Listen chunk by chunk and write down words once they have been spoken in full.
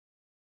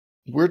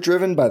We're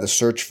driven by the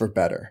search for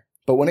better.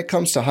 But when it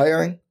comes to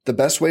hiring, the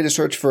best way to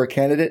search for a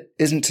candidate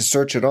isn't to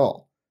search at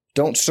all.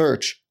 Don't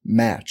search,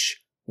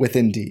 match with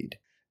Indeed.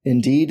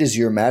 Indeed is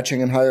your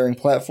matching and hiring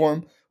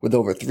platform with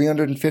over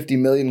 350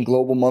 million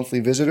global monthly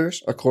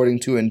visitors,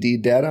 according to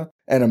Indeed data,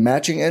 and a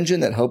matching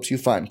engine that helps you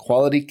find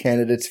quality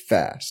candidates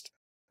fast.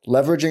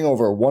 Leveraging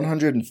over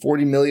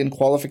 140 million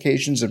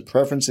qualifications and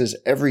preferences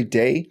every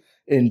day,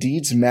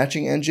 Indeed's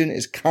matching engine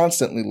is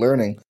constantly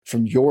learning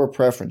from your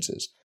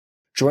preferences.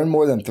 Join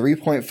more than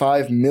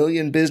 3.5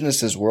 million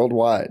businesses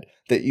worldwide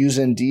that use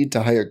Indeed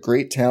to hire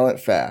great talent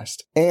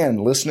fast.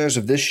 And listeners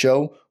of this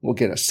show will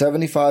get a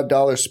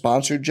 $75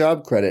 sponsored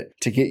job credit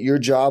to get your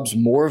jobs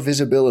more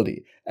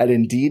visibility at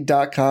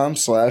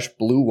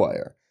Indeed.com/Blue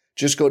Wire.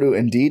 Just go to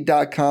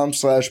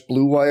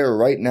Indeed.com/Blue Wire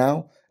right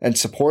now and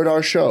support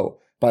our show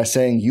by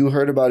saying you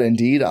heard about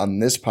Indeed on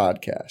this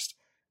podcast.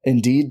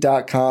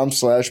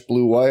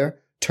 Indeed.com/Blue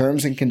Wire.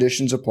 Terms and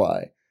conditions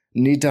apply.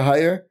 Need to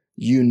hire?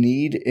 You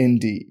need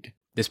Indeed.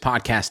 This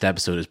podcast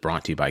episode is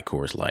brought to you by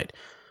Coors Light.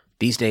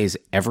 These days,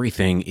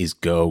 everything is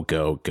go,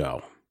 go,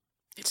 go.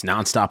 It's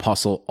nonstop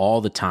hustle all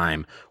the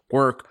time.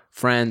 Work,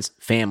 friends,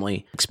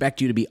 family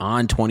expect you to be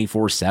on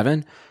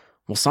 24/7.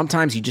 Well,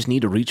 sometimes you just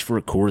need to reach for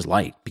a Coors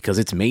Light because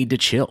it's made to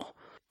chill.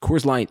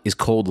 Coors Light is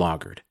cold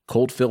lagered,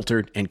 cold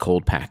filtered, and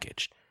cold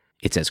packaged.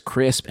 It's as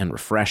crisp and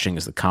refreshing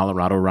as the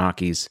Colorado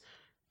Rockies.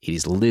 It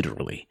is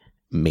literally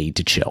made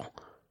to chill.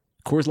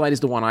 Coors Light is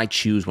the one I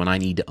choose when I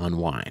need to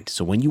unwind.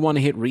 So when you want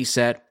to hit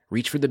reset,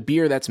 reach for the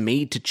beer that's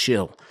made to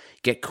chill.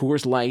 Get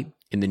Coors Light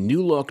in the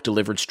new look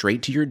delivered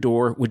straight to your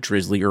door with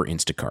Drizzly or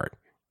Instacart.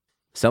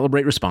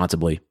 Celebrate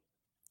responsibly.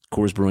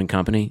 Coors Brewing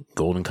Company,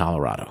 Golden,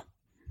 Colorado.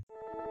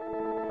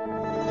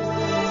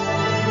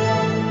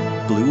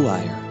 Blue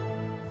Wire.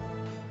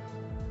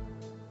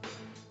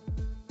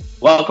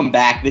 Welcome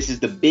back. This is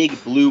the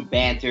Big Blue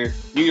Banter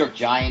New York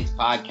Giants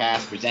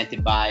podcast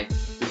presented by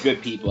the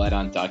good people at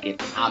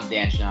Untuckit. I'm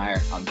Dan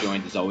Schneier. I'm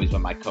joined as always by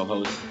my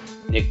co-host,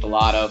 Nick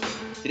Pilato.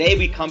 Today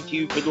we come to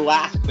you for the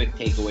last quick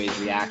takeaways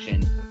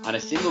reaction on a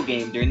single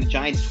game during the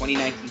Giants'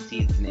 2019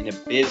 season, an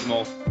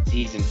abysmal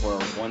season for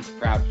a once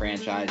proud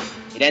franchise.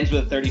 It ends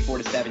with a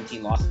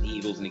 34-17 loss to the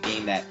Eagles in a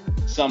game that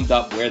summed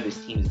up where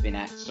this team has been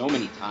at so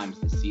many times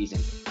this season,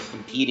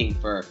 competing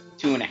for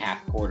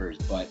 2.5 quarters,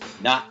 but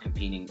not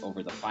competing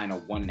over the final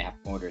 1.5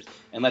 quarters.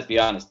 And let's be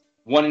honest,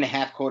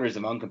 1.5 quarters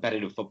of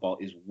uncompetitive football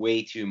is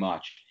way too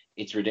much.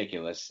 It's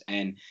ridiculous.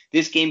 And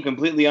this game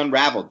completely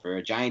unraveled for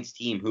a Giants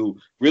team who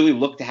really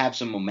looked to have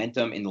some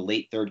momentum in the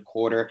late third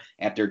quarter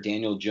after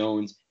Daniel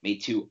Jones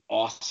made 2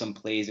 awesome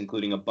plays,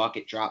 including a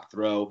bucket drop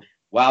throw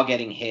while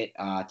getting hit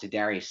to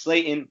Darius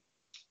Slayton,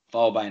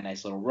 followed by a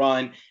nice little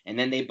run. And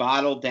then they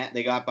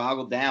got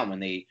boggled down when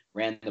they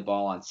ran the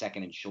ball on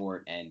 2nd and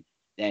short and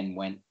then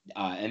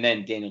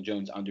then Daniel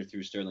Jones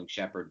underthrew Sterling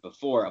Shepard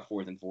before a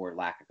 4th and 4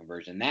 lack of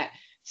conversion. That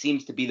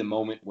seems to be the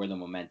moment where the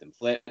momentum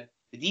flipped.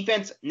 The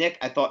defense, Nick,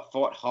 I thought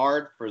fought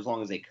hard for as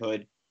long as they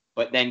could,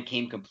 but then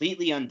came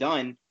completely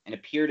undone and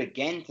appeared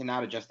again to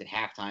not adjust at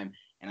halftime.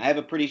 And I have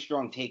a pretty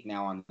strong take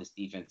now on this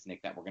defense,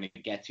 Nick, that we're going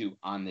to get to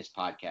on this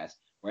podcast,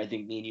 where I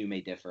think me and you may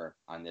differ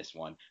on this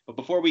one. But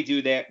before we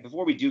do get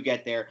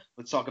there,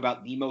 let's talk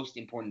about the most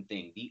important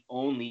thing, the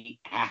only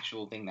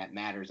actual thing that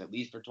matters, at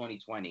least for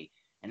 2020.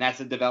 And that's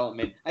the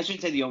development. I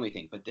shouldn't say the only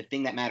thing, but the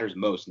thing that matters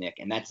most, Nick,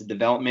 and that's the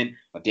development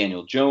of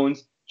Daniel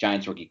Jones,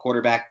 Giants rookie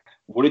quarterback.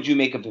 What did you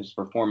make of his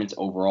performance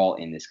overall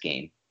in this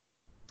game?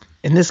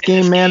 In this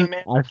game, man,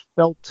 I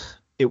felt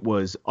it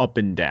was up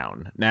and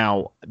down.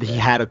 Now, he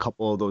had a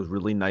couple of those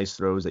really nice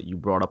throws that you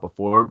brought up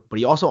before, but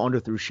he also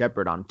underthrew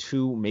Shepard on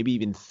 2, maybe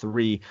even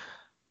 3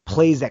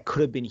 plays that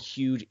could have been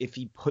huge if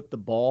he put the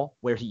ball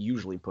where he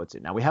usually puts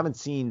it. Now, we haven't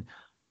seen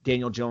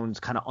Daniel Jones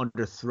kind of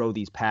underthrow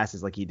these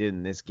passes like he did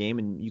in this game,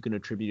 and you can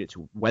attribute it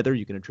to weather,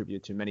 you can attribute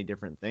it to many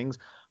different things,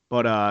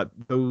 but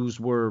those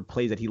were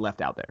plays that he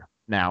left out there.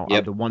 Now,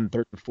 the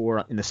 1/3 and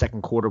 4 in the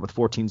second quarter with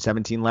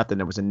 14-17 left, and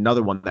there was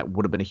another one that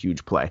would have been a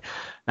huge play.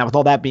 Now, with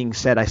all that being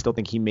said, I still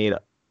think he made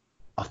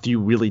a few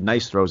really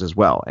nice throws as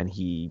well, and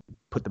he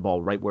put the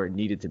ball right where it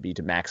needed to be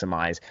to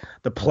maximize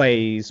the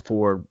plays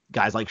for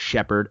guys like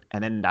Shepard.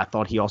 And then I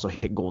thought he also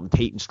hit Golden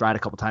Tate in stride a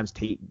couple times.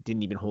 Tate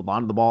didn't even hold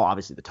on to the ball.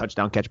 Obviously, the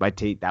touchdown catch by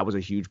Tate, that was a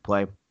huge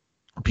play.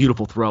 A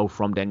beautiful throw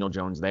from Daniel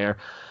Jones there.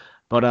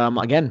 But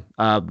again,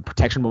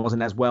 protection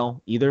wasn't as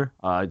well either.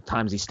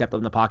 Times he stepped up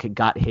in the pocket,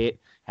 got hit,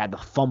 had the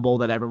fumble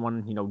that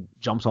everyone,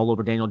 jumps all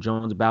over Daniel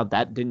Jones about.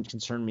 That didn't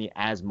concern me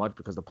as much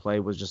because the play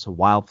was just a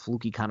wild,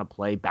 fluky kind of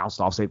play,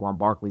 bounced off Saquon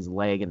Barkley's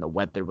leg, and the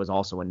weather was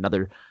also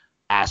another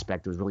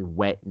aspect. It was really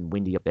wet and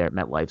windy up there at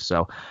MetLife.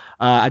 So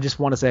I just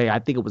want to say I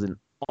think it was an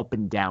up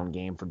and down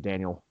game from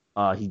Daniel.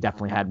 He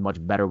definitely had much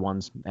better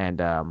ones,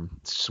 and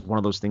it's one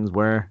of those things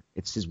where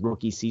it's his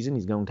rookie season.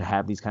 He's going to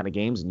have these kind of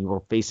games, and you were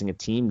facing a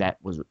team that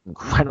was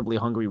incredibly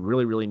hungry,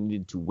 really, really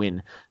needed to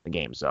win the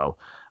game. So,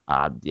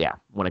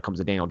 when it comes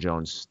to Daniel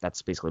Jones,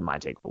 that's basically my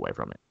takeaway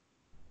from it.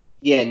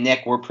 Yeah,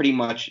 Nick, we're pretty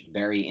much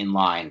very in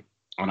line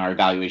on our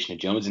evaluation of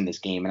Jones in this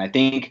game, and I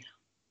think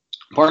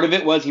part of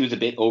it was he was a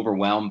bit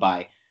overwhelmed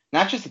by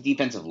not just the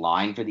defensive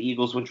line for the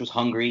Eagles, which was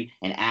hungry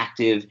and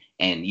active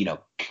and,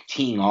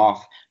 teeing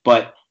off,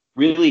 but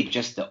really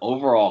just the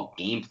overall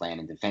game plan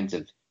and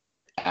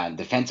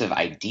defensive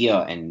idea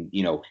and,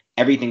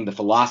 everything, the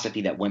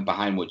philosophy that went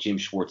behind what Jim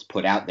Schwartz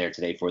put out there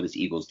today for this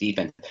Eagles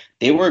defense.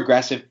 They were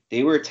aggressive.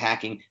 They were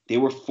attacking. They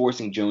were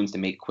forcing Jones to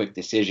make quick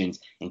decisions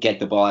and get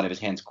the ball out of his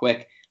hands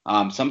quick,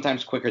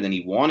 sometimes quicker than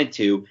he wanted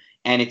to.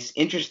 And it's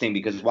interesting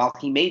because while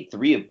he made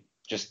 3 of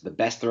just the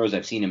best throws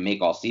I've seen him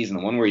make all season,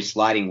 the one where he's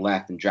sliding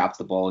left and drops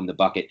the ball in the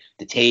bucket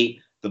to Tate,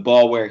 the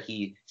ball where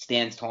he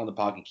stands tall in the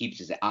pocket, keeps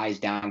his eyes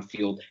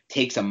downfield,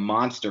 takes a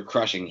monster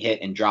crushing hit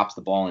and drops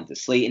the ball into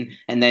Slayton.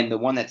 And then the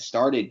one that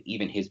started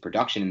even his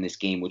production in this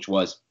game, which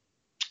was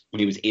when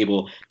he was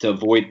able to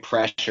avoid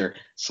pressure,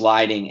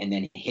 sliding, and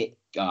then hit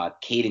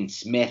Caden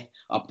Smith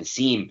up the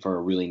seam for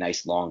a really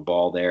nice long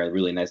ball there, a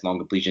really nice long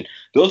completion.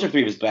 Those are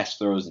 3 of his best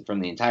throws from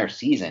the entire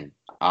season.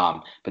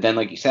 But then,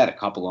 like you said, a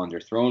couple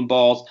underthrown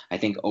balls. I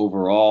think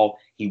overall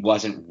he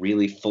wasn't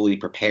really fully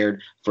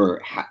prepared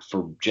for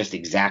just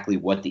exactly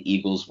what the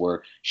Eagles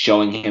were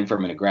showing him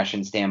from an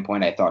aggression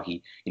standpoint. I thought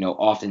he,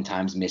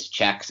 oftentimes missed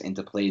checks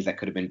into plays that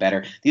could have been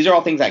better. These are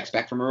all things I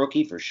expect from a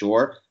rookie for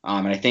sure.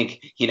 And I think,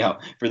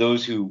 for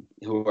those who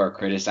are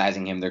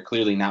criticizing him, they're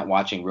clearly not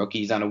watching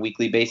rookies on a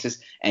weekly basis.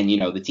 And,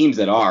 the teams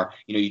that are,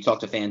 you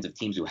talk to fans of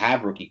teams who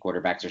have rookie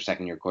quarterbacks or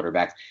second-year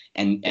quarterbacks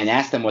and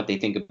ask them what they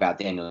think about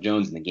Daniel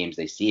Jones in the games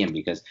they see him,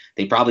 because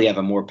they probably have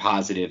a more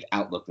positive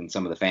outlook than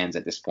some of the fans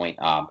at this point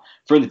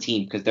for the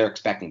team, because they're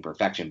expecting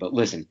perfection. But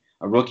listen,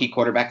 a rookie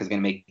quarterback is going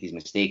to make these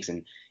mistakes.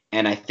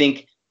 And I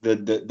think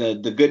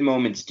the good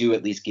moments do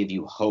at least give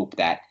you hope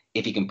that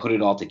if he can put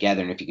it all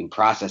together and if he can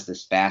process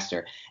this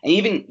faster, and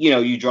even,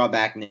 you draw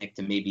back, Nick,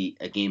 to maybe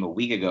a game a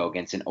week ago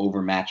against an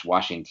overmatched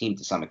Washington team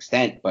to some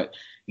extent, but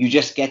you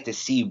just get to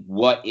see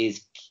what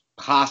is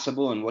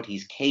possible and what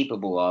he's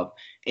capable of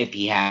if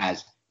he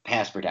has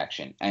pass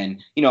protection.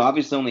 And,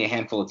 obviously only a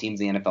handful of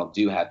teams in the NFL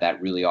do have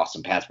that really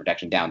awesome pass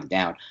protection down to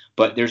down,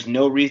 but there's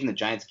no reason the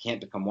Giants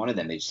can't become one of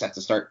them. They just have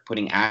to start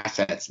putting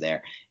assets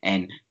there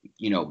and,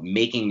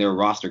 making their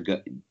roster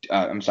good.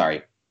 I'm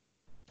sorry.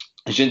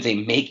 I shouldn't say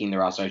making the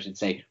roster. I should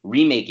say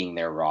remaking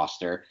their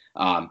roster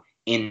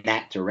in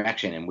that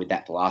direction and with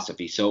that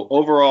philosophy. So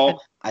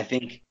overall, I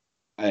think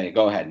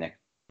go ahead, Nick.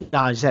 No,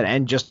 I said,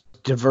 and just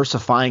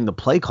diversifying the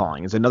play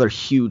calling is another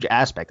huge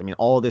aspect. I mean,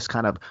 all of this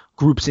kind of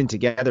groups in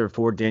together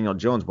for Daniel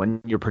Jones.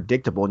 When you're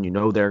predictable and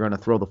they're going to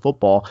throw the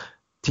football,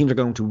 teams are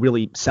going to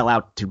really sell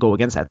out to go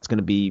against that. It's going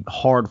to be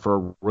hard for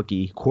a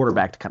rookie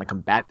quarterback to kind of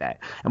combat that.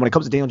 And when it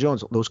comes to Daniel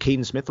Jones, those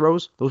Caden Smith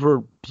throws, those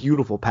were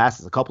beautiful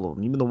passes, a couple of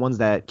them. Even the ones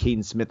that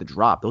Caden Smith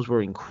dropped, those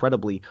were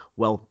incredibly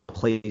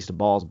well-placed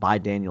balls by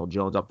Daniel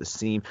Jones up the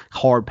seam,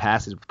 hard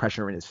passes with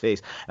pressure in his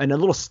face. And a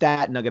little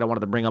stat nugget I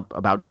wanted to bring up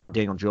about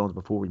Daniel Jones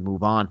before we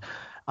move on.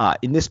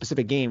 In this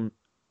specific game,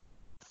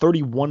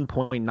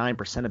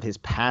 31.9% of his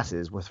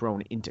passes were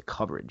thrown into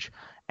coverage.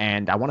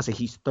 And I want to say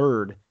he's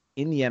third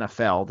in the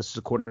NFL. This is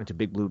according to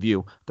Big Blue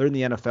View. Third in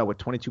the NFL with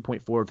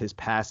 22.4 of his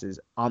passes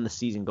on the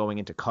season going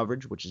into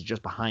coverage, which is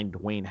just behind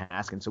Dwayne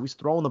Haskins. So he's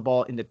throwing the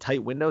ball into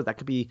tight windows. That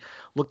could be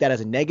looked at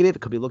as a negative.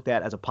 It could be looked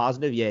at as a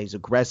positive. Yeah, he's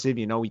aggressive.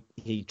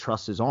 He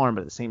trusts his arm,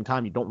 but at the same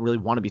time, you don't really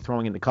want to be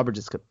throwing into coverage.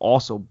 This could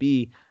also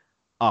be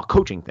a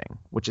coaching thing,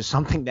 which is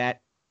something that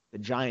the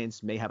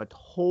Giants may have a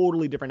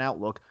totally different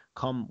outlook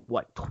come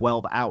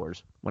 12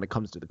 hours when it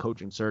comes to the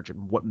coaching search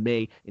and what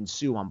may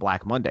ensue on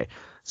Black Monday.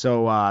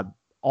 So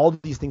all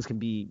of these things can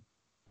be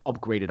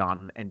upgraded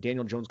on, and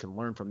Daniel Jones can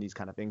learn from these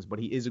kind of things, but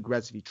he is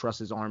aggressive. He trusts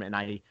his arm. And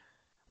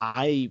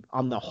I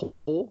on the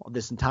whole of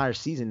this entire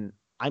season,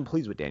 I'm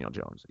pleased with Daniel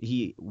Jones.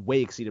 He way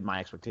exceeded my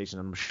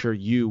expectations. I'm sure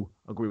you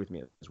agree with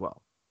me as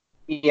well.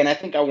 Yeah, and I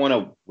think I want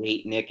to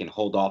wait, Nick, and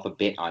hold off a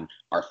bit on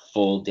our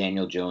full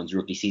Daniel Jones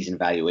rookie season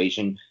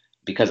evaluation,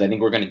 because I think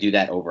we're going to do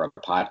that over a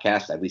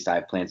podcast. At least I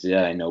have plans to do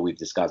that. I know we've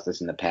discussed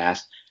this in the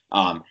past.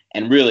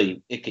 And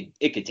really,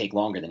 it could take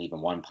longer than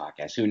even one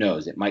podcast. Who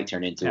knows? It might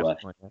turn into a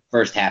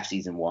first half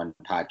season 1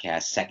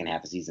 podcast, second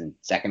half of season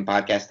 2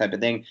 podcast type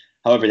of thing.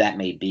 However that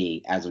may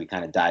be, as we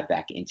kind of dive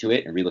back into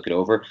it and relook it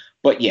over.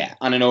 But yeah,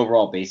 on an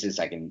overall basis,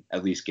 I can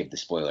at least give the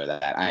spoiler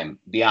that I'm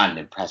beyond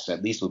impressed,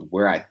 at least with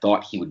where I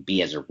thought he would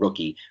be as a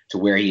rookie to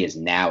where he is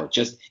now. It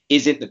just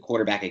isn't the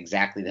quarterback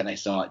exactly that I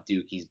saw at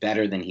Duke. He's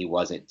better than he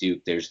was at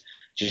Duke. There's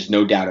just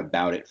no doubt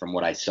about it from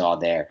what I saw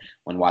there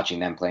when watching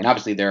them play. And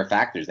obviously there are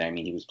factors there. I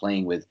mean, he was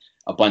playing with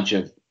a bunch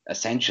of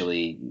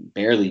essentially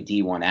barely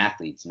D1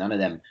 athletes. None of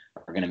them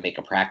are going to make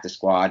a practice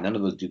squad. None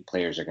of those Duke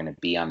players are going to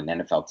be on an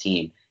NFL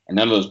team. And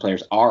none of those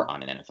players are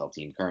on an NFL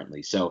team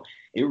currently. So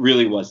it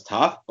really was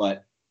tough.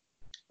 But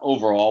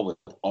overall, with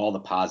all the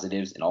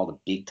positives and all the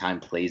big time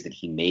plays that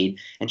he made,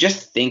 and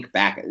just think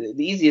back,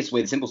 the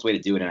simplest way to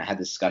do it, and I had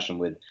this discussion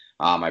with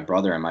my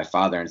brother and my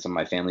father and some of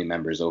my family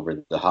members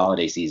over the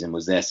holiday season,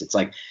 was this. It's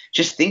like,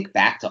 just think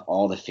back to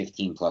all the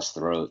 15 plus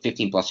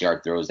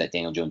yard throws that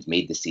Daniel Jones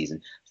made this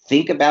season.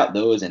 Think about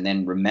those and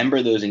then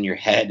remember those in your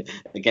head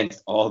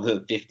against all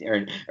the 50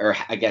 or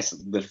I guess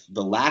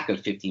the lack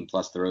of 15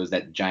 plus throws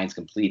that the Giants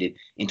completed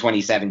in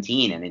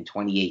 2017 and in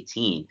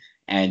 2018.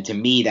 And to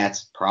me,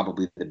 that's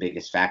probably the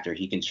biggest factor.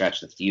 He can stretch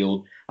the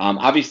field.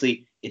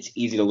 Obviously, it's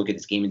easy to look at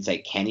this game and say,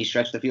 can he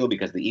stretch the field?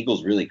 Because the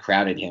Eagles really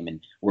crowded him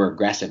and were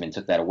aggressive and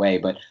took that away.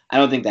 But I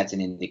don't think that's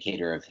an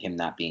indicator of him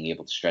not being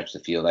able to stretch the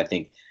field. I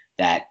think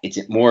that it's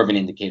more of an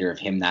indicator of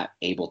him not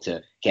able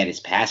to get his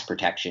pass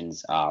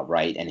protections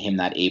right, and him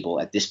not able,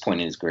 at this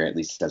point in his career, at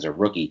least as a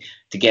rookie,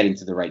 to get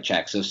into the right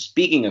check. So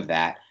speaking of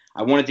that,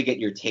 I wanted to get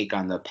your take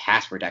on the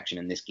pass protection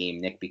in this game,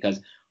 Nick,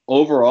 because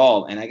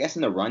overall, and I guess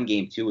in the run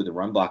game too with the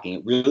run blocking,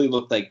 it really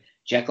looked like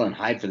Jekyll and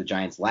Hyde for the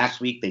Giants.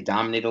 Last week, they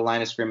dominated the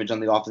line of scrimmage on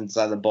the offensive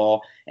side of the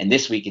ball, and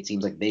this week it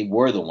seems like they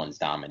were the ones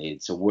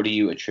dominated. So what do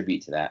you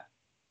attribute to that?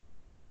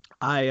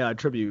 I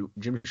attribute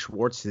Jim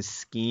Schwartz's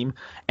scheme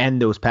and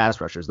those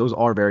pass rushers. Those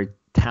are very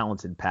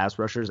talented pass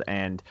rushers,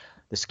 and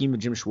the scheme of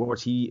Jim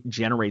Schwartz, he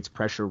generates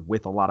pressure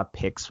with a lot of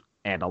picks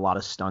and a lot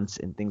of stunts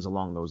and things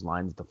along those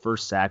lines. The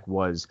first sack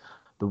was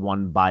the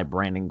one by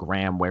Brandon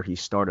Graham, where he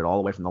started all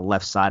the way from the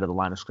left side of the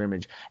line of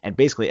scrimmage, and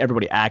basically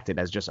everybody acted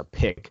as just a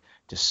pick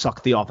to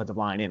suck the offensive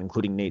line in,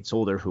 including Nate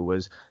Solder, who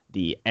was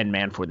the end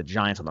man for the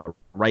Giants on the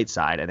right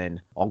side. And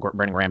then all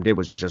Brandon Graham did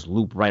was just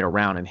loop right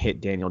around and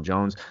hit Daniel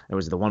Jones. There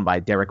was the one by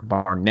Derek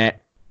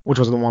Barnett, which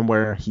was the one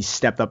where he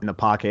stepped up in the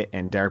pocket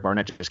and Derek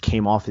Barnett just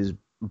came off his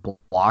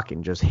block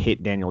and just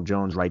hit Daniel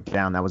Jones right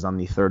down. That was on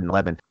the 3rd and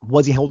 11.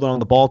 Was he holding on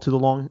the ball too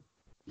long?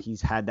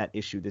 He's had that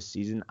issue this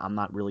season. I'm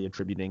not really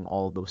attributing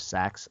all of those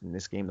sacks in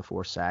this game, the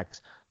 4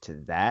 sacks, to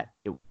that.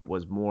 It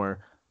was more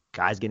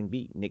guys getting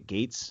beat. Nick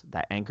Gates,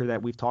 that anchor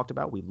that we've talked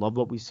about, we love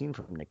what we've seen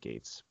from Nick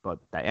Gates. But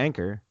that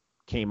anchor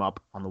came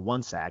up on the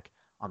 1 sack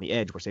on the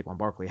edge where Saquon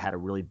Barkley had a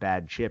really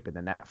bad chip, and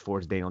then that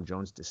forced Daniel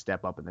Jones to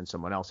step up, and then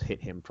someone else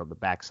hit him from the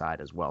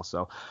backside as well.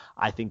 So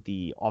I think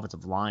the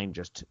offensive line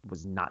just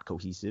was not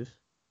cohesive,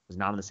 was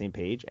not on the same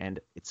page, and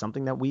it's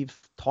something that we've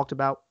talked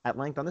about at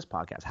length on this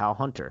podcast. Hal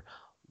Hunter,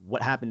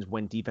 what happens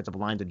when defensive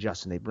lines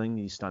adjust and they bring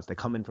these stunts, they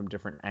come in from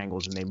different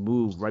angles and they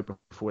move right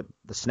before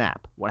the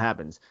snap? What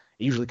happens?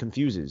 It usually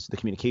confuses the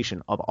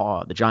communication of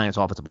the Giants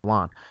offensive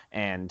line.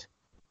 And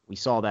we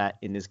saw that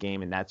in this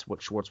game, and that's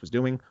what Schwartz was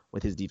doing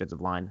with his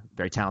defensive line.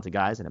 Very talented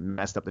guys, and it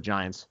messed up the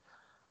Giants'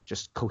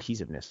 just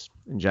cohesiveness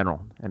in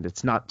general. And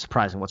it's not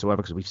surprising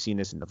whatsoever because we've seen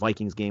this in the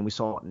Vikings game. We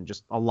saw it in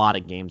just a lot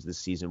of games this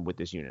season with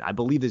this unit. I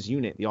believe this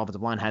unit, the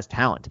offensive line, has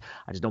talent.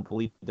 I just don't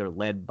believe they're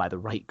led by the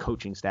right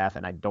coaching staff,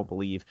 and I don't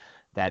believe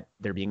that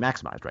they're being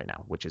maximized right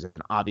now, which is an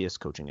obvious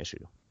coaching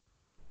issue.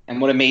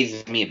 And what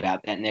amazes me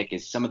about that, Nick,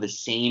 is some of the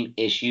same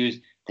issues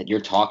that you're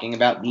talking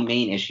about. The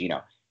main issue,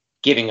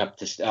 giving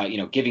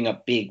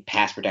up big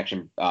pass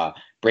protection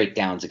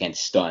breakdowns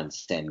against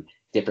stunts and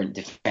different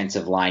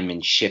defensive linemen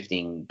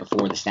shifting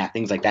before the snap,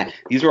 things like that.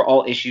 These were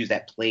all issues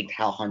that plagued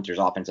Hal Hunter's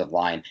offensive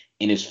line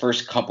in his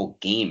first couple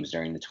games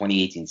during the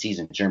 2018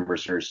 season,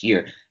 Jimber's first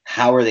year.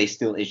 How are they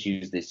still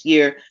issues this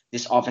year?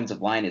 This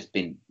offensive line has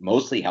been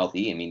mostly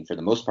healthy. I mean, for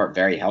the most part,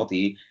 very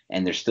healthy,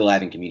 and they're still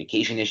having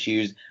communication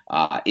issues,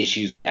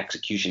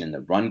 execution in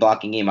the run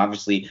blocking game.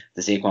 Obviously,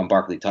 the Saquon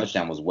Barkley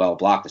touchdown was well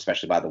blocked,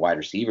 especially by the wide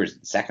receivers at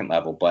the second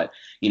level, but,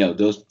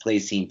 those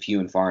plays seem few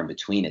and far in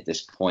between at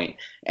this point.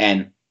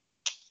 And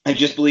I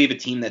just believe a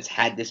team that's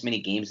had this many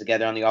games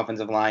together on the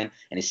offensive line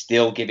and is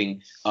still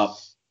giving up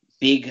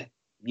big,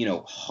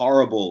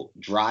 horrible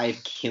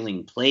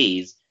drive-killing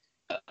plays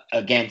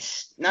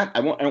against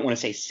I don't want to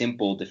say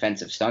simple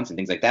defensive stunts and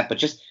things like that, but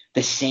just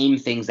the same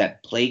things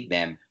that plagued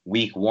them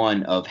week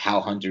 1 of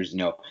Hal Hunter's.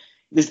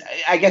 This,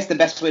 I guess the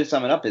best way to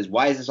sum it up is,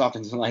 why is this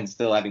offensive line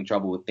still having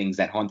trouble with things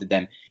that haunted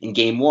them in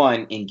game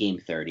 1, in game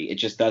 30? It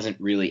just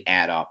doesn't really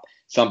add up.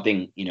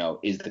 Something,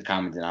 is the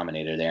common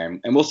denominator there.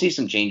 And we'll see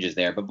some changes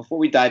there. But before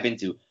we dive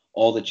into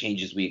all the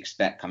changes we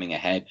expect coming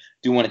ahead,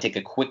 do want to take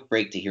a quick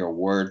break to hear a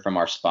word from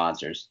our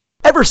sponsors.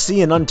 Ever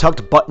see an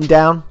untucked button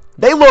down?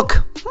 They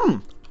look,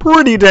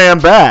 pretty damn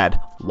bad.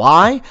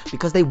 Why?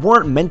 Because they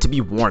weren't meant to be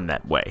worn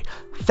that way.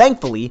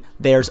 Thankfully,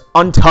 there's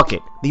Untuck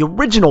It, the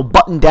original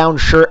button-down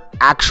shirt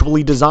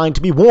actually designed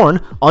to be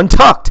worn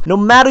untucked. No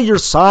matter your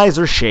size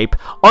or shape,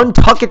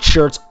 Untuck It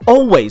shirts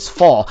always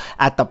fall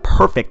at the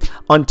perfect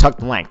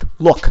untucked length.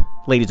 Look,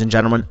 ladies and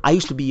gentlemen, I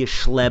used to be a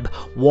schleb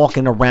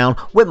walking around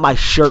with my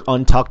shirt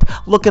untucked,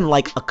 looking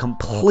like a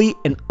complete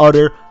and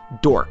utter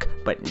dork.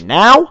 But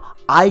now,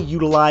 I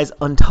utilize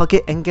Untuck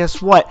It, and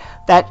guess what?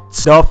 That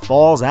stuff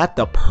falls at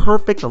the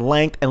perfect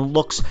length and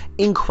looks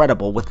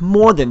incredible. With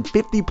more than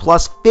 50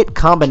 plus fit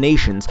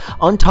combinations,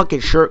 Untuck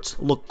It shirts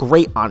look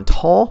great on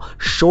tall,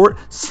 short,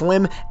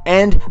 slim,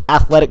 and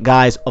athletic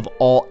guys of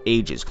all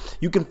ages.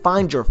 You can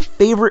find your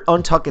favorite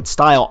Untuck It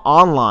style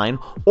online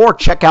or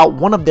check out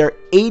one of their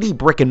 80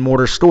 brick and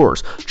mortar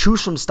stores.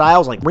 Choose from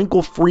styles like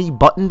wrinkle-free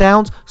button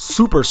downs,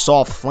 super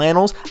soft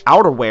flannels,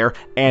 outerwear,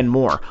 and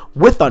more.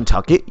 With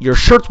Untuck It, your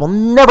shirts will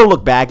never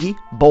look baggy,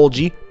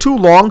 bulgy, too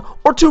long,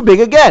 or too big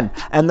again.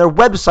 And their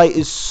website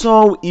is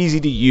so easy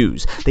to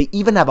use. They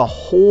even have a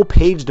whole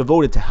page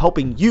devoted to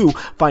helping you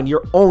find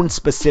your own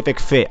specific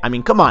fit. I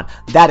mean, come on,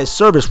 that is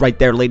service right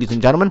there, ladies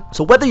and gentlemen.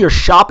 So whether you're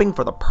shopping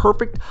for the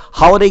perfect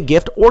holiday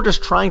gift or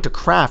just trying to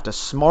craft a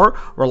smart,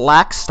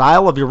 relaxed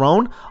style of your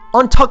own,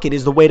 Untuck It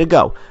is the way to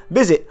go.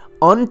 Visit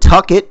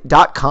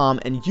untuckit.com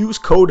and use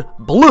code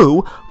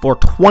BLUE for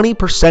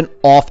 20%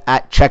 off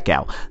at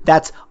checkout.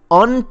 That's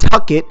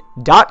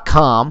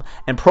untuckit.com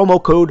and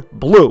promo code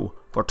BLUE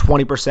for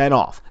 20%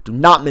 off. Do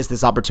not miss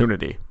this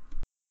opportunity.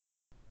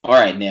 All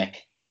right,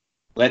 Nick.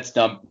 Let's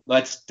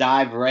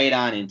dive right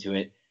on into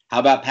it. How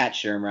about Pat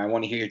Shurmur? I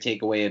want to hear your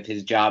takeaway of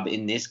his job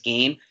in this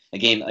game. A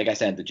game, like I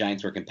said, the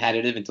Giants were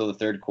competitive until the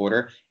third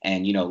quarter.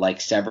 And,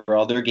 like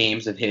several other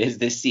games of his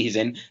this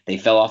season, they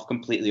fell off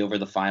completely over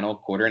the final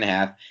quarter and a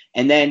half.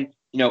 And then,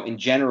 in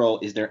general,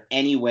 is there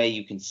any way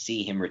you can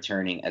see him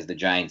returning as the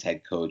Giants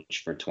head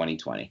coach for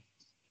 2020?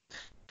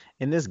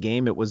 In this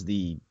game, it was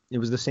the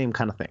same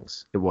kind of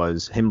things. It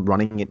was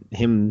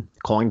him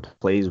calling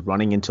plays,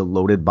 running into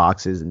loaded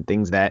boxes and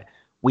things that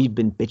we've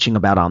been bitching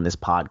about on this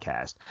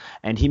podcast.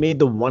 And he made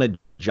the one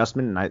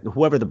adjustment, and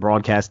whoever the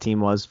broadcast team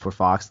was for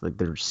Fox, like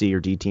their C or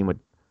D team, with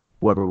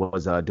whoever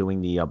was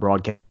doing the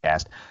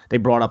broadcast, they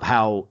brought up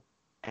how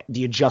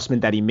the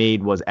adjustment that he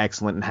made was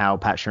excellent and how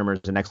Pat Shurmur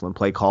is an excellent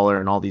play caller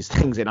and all these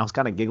things. And I was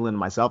kind of giggling to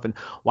myself. And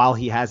while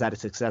he has had a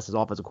success as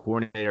offensive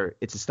coordinator,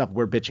 it's the stuff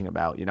we're bitching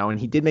about, And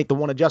he did make the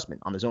one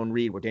adjustment on his own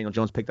read where Daniel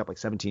Jones picked up like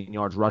 17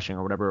 yards rushing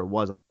or whatever it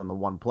was on the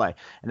one play.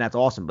 And that's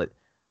awesome. But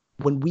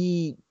when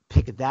we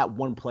pick that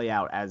one play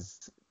out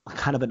as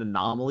kind of an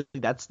anomaly,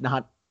 that's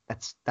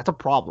a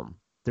problem.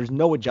 There's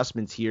no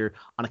adjustments here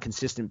on a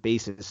consistent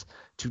basis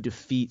to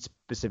defeat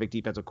specific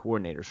defensive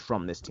coordinators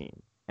from this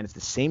team. And it's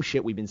the same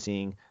shit we've been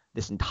seeing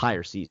this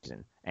entire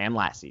season and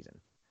last season.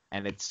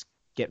 And it's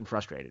getting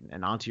frustrating.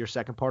 And on to your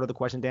second part of the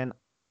question, Dan,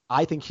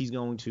 I think he's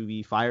going to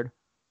be fired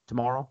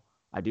tomorrow.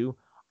 I do.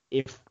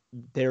 If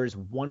there is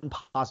one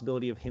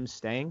possibility of him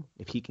staying,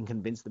 if he can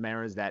convince the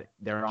Maras that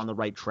they're on the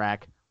right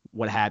track,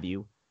 what have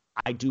you,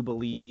 I do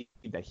believe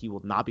that he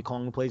will not be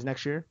calling the plays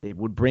next year. They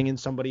would bring in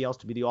somebody else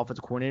to be the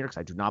offensive coordinator because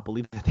I do not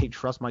believe that they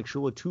trust Mike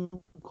Shula to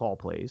call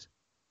plays.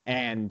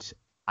 And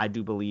I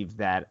do believe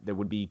that there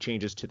would be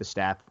changes to the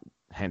staff,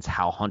 hence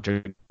Hal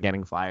Hunter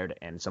getting fired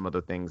and some of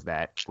the things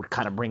that would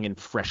kind of bring in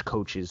fresh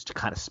coaches to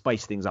kind of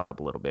spice things up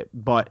a little bit.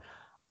 But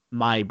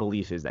my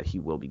belief is that he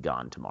will be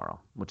gone tomorrow,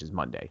 which is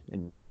Monday.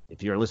 And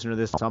if you're listening to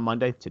this on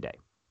Monday, today.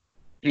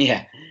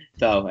 Yeah,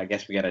 so I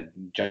guess we got to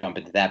jump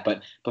into that.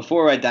 But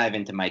before I dive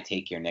into my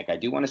take here, Nick, I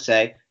do want to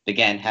say,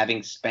 again,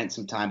 having spent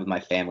some time with my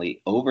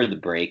family over the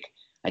break,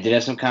 I did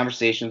have some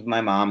conversations with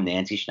my mom,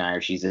 Nancy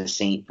Schneier. She's a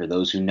saint. For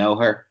those who know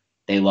her,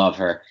 they love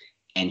her.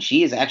 And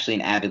she is actually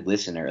an avid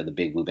listener of the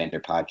Big Blue Banter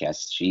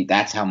podcast.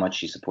 That's how much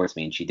she supports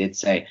me. And she did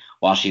say,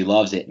 while she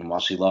loves it and while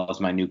she loves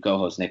my new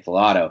co-host, Nick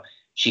Filato,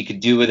 she could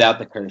do without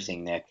the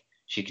cursing, Nick.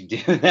 She could do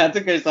without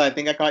the cursing. I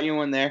think I caught you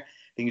one there.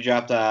 I think you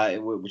dropped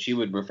what she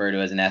would refer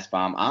to as an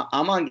S-bomb.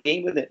 I'm on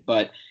game with it,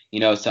 but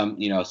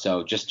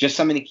so just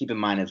something to keep in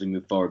mind as we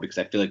move forward, because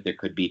I feel like there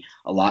could be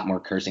a lot more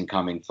cursing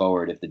coming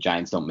forward if the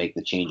Giants don't make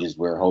the changes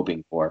we're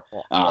hoping for.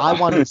 I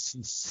want to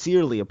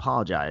sincerely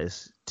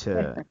apologize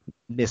to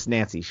Miss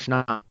Nancy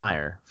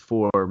Schneier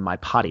for my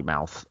potty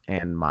mouth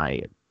and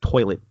my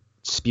toilet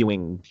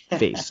spewing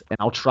face, and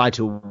I'll try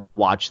to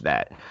watch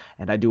that.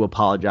 And I do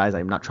apologize.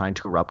 I'm not trying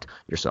to corrupt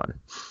your son.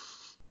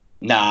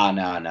 No,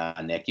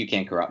 Nick, you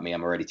can't corrupt me.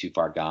 I'm already too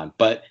far gone.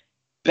 But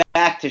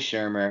back to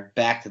Shurmur,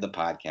 back to the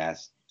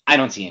podcast. I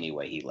don't see any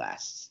way he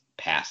lasts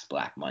past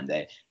Black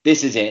Monday.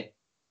 This is it.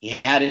 He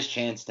had his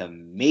chance to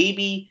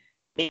maybe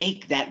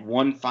make that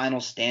one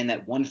final stand,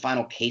 that one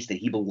final case that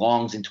he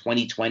belongs in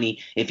 2020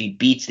 if he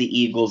beats the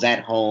Eagles at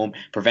home,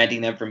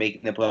 preventing them from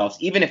making the playoffs.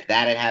 Even if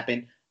that had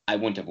happened, I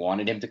wouldn't have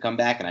wanted him to come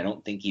back, and I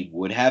don't think he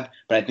would have.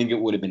 But I think it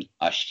would have been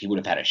he would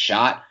have had a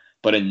shot.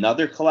 But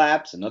another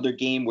collapse, another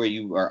game where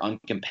you are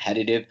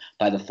uncompetitive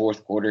by the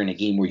fourth quarter in a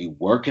game where you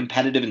were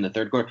competitive in the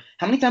third quarter.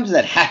 How many times has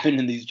that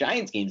happened in these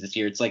Giants games this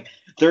year? It's like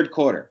third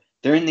quarter,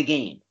 they're in the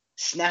game,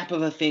 snap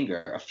of a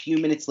finger, a few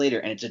minutes later,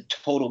 and it's a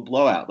total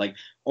blowout. Like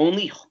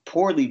only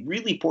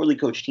really poorly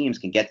coached teams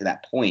can get to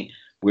that point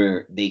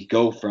where they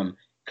go from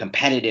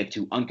competitive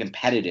to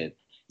uncompetitive,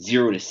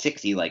 0 to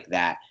 60 like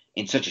that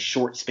in such a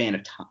short span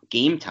of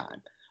game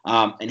time.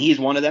 And he's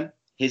one of them.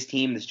 His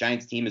team, this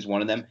Giants team, is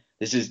one of them.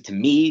 This is, to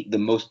me, the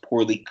most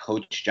poorly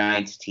coached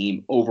Giants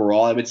team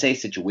overall, I would say,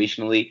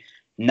 situationally.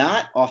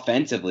 Not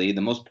offensively. The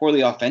most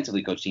poorly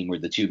offensively coached team were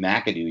the two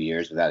McAdoo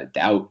years, without a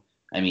doubt.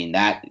 I mean,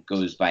 that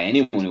goes by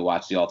anyone who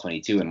watched the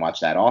All-22 and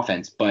watched that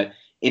offense. But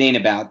it ain't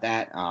about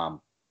that.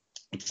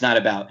 It's not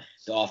about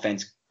the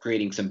offense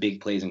creating some big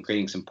plays and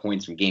creating some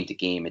points from game to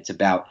game. It's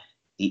about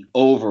the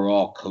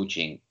overall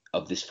coaching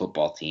of this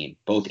football team,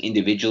 both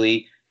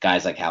individually,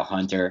 guys like Hal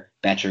Hunter,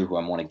 Betcher, who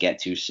I want to get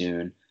to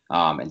soon,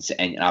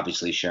 and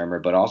obviously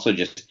Shurmur, but also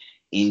just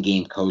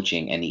in-game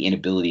coaching and the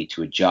inability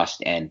to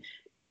adjust and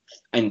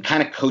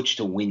kind of coach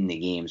to win the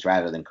games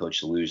rather than coach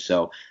to lose.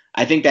 So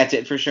I think that's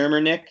it for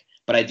Shurmur, Nick.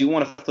 But I do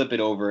want to flip it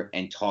over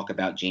and talk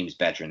about James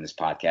Betcher in this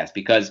podcast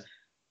because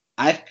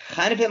I've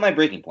kind of hit my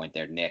breaking point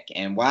there, Nick.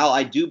 And while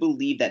I do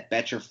believe that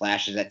Betcher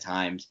flashes at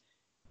times,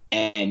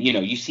 And,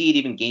 you see it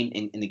even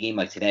in the game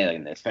like today,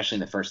 like especially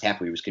in the first half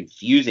where he was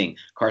confusing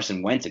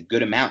Carson Wentz a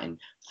good amount and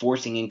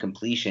forcing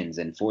incompletions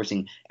and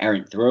forcing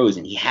errant throws.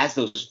 And he has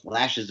those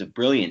flashes of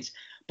brilliance,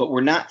 but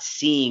we're not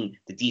seeing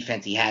the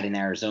defense he had in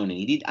Arizona.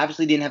 And he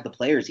obviously didn't have the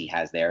players he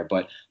has there,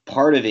 but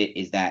part of it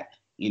is that,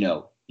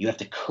 you have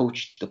to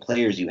coach the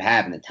players you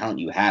have and the talent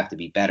you have to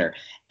be better.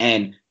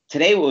 And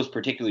today, what was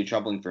particularly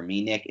troubling for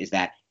me, Nick, is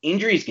that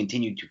injuries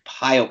continued to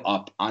pile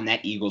up on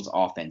that Eagles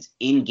offense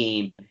in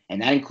game,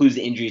 and that includes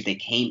the injuries that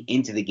came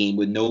into the game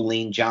with no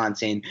Lane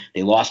Johnson.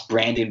 They lost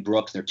Brandon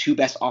Brooks. Their two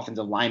best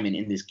offensive linemen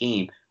in this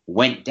game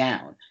went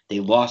down.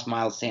 They lost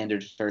Miles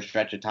Sanders for a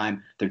stretch of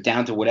time. They're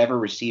down to whatever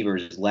receiver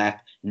is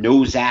left.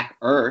 No Zach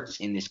Ertz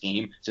in this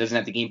game, so doesn't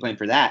have the game plan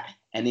for that.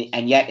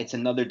 And yet it's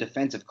another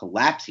defensive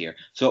collapse here.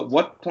 So at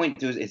what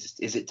point is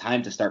it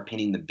time to start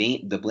pinning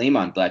the blame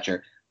on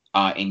Bettcher?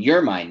 In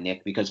your mind,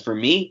 Nick, because for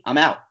me, I'm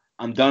out.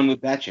 I'm done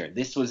with Bettcher.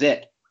 This was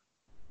it.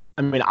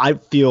 I mean, I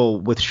feel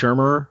with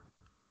Shurmur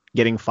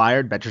getting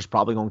fired, Bettcher's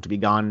probably going to be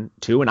gone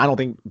too. And I don't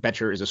think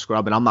Bettcher is a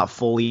scrub, and I'm not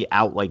fully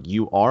out like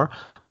you are.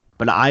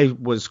 But I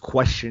was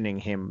questioning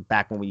him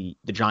back when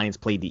the Giants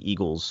played the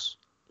Eagles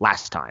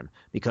last time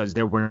because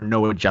there were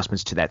no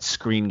adjustments to that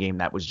screen game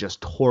that was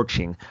just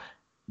torching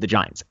the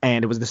Giants.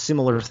 And it was the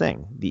similar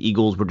thing. The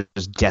Eagles were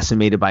just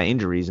decimated by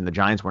injuries and the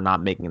Giants were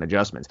not making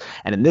adjustments.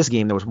 And in this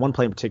game, there was one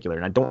play in particular,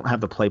 and I don't have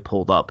the play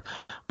pulled up,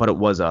 but it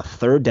was a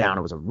third down.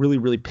 It was a really,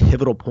 really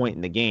pivotal point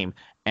in the game.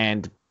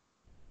 And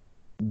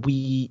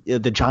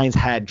the Giants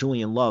had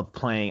Julian Love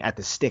playing at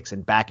the sticks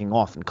and backing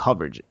off in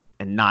coverage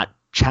and not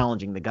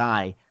challenging the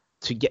guy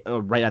to get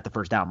right at the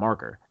first down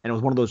marker. And it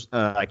was one of those,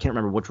 I can't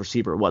remember which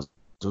receiver it was.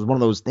 It was one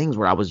of those things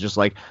where I was just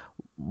like,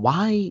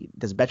 why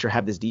does Bettcher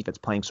have this defense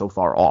playing so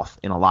far off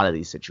in a lot of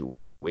these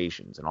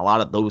situations and a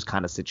lot of those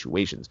kind of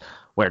situations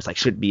where it's like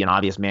should be an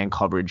obvious man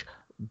coverage,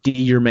 D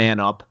your man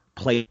up,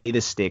 play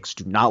the sticks,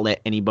 do not let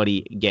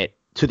anybody get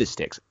to the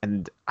sticks.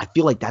 And I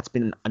feel like that's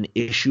been an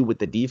issue with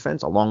the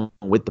defense along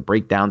with the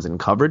breakdowns in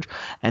coverage.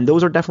 And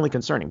those are definitely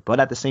concerning. But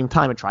at the same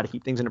time, I try to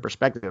keep things into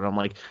perspective. I'm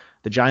like,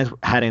 the Giants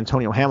had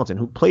Antonio Hamilton,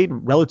 who played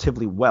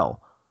relatively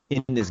well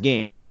in this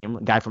game, a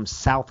guy from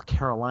South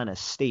Carolina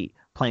State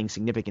playing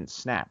significant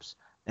snaps.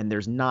 And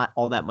there's not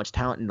all that much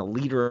talent. And the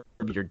leader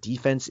of your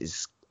defense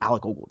is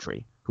Alec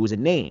Ogletree, who is a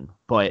name,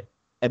 but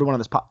everyone on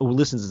this who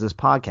listens to this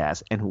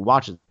podcast and who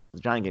watches the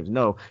Giant games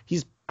know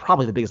he's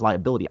probably the biggest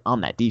liability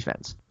on that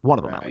defense, one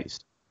of them at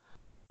least.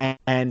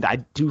 And I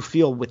do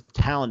feel with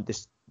talent,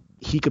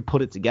 he could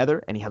put it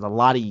together, and he has a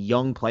lot of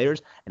young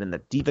players. And in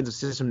the defensive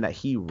system that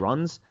he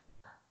runs,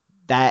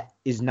 that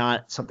is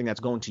not something that's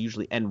going to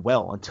usually end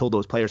well until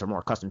those players are more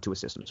accustomed to a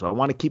system. So I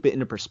want to keep it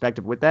into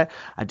perspective with that.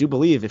 I do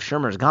believe if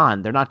Shurmur's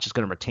gone, they're not just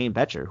going to retain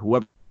Bettcher.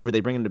 Whoever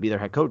they bring in to be their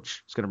head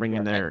coach is going to bring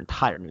in their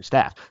entire new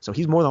staff. So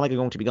he's more than likely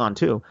going to be gone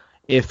too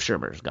if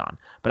Shurmur's gone.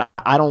 But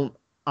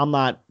I'm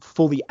not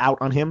fully out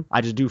on him.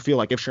 I just do feel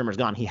like if Shurmur's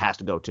gone, he has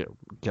to go too,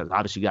 because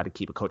obviously you got to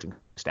keep a coaching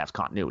staff's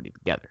continuity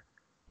together.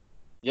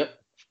 Yep.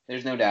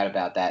 There's no doubt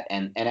about that.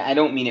 And I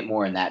don't mean it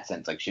more in that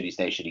sense, like should he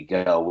stay, should he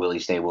go, will he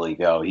stay, will he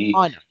go?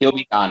 He'll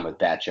be gone with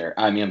Bettcher.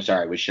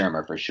 With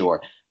Shurmur for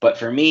sure. But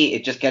for me,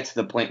 it just gets to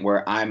the point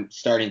where I'm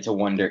starting to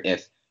wonder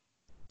if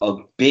a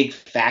big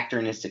factor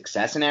in his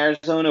success in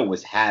Arizona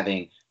was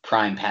having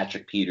prime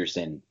Patrick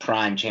Peterson,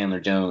 prime Chandler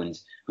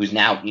Jones, who's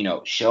now,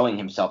 showing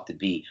himself to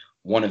be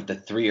one of the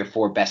 3 or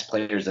 4 best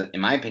players,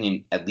 in my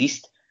opinion, at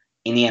least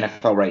in the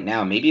NFL right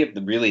now, maybe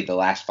really the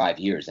last 5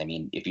 years. I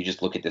mean, if you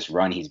just look at this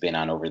run he's been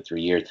on over 3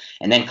 years,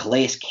 and then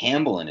Calais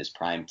Campbell in his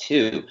prime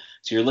too.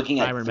 So you're looking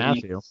at Tyrann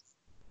Mathieu.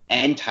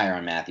 And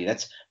Tyrann Mathieu.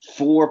 That's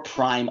 4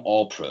 prime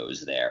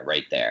All-Pros there,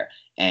 right there.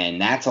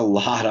 And that's a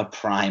lot of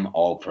prime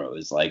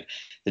All-Pros. Like,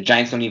 the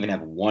Giants don't even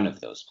have one of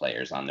those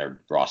players on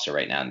their roster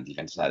right now on the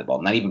defensive side of the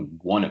ball. Not even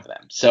one of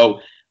them. So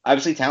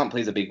obviously talent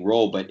plays a big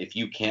role, but if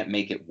you can't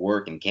make it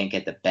work and can't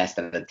get the best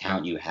out of the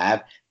talent you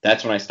have,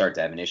 that's when I start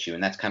to have an issue.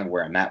 And that's kind of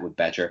where I'm at with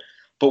Bettcher.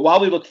 But while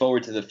we look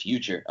forward to the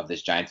future of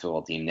this Giants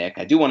football team, Nick,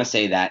 I do want to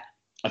say that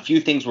a few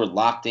things were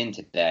locked in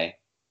today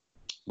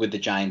with the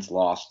Giants'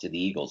 loss to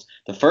the Eagles.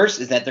 The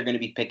first is that they're going to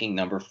be picking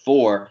number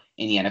 4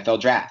 in the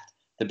NFL draft.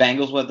 The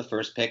Bengals will have the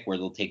first pick, where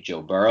they'll take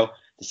Joe Burrow.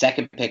 The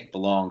second pick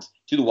belongs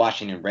to the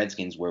Washington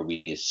Redskins, where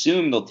we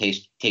assume they'll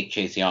take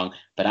Chase Young,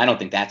 but I don't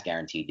think that's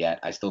guaranteed yet.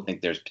 I still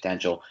think there's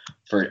potential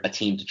for a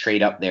team to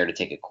trade up there to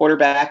take a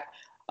quarterback.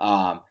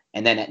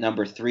 And then at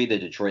number 3, the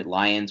Detroit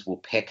Lions will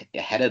pick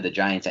ahead of the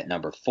Giants at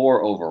number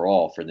 4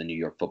 overall for the New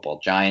York Football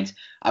Giants.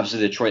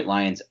 Obviously, the Detroit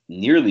Lions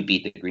nearly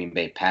beat the Green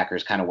Bay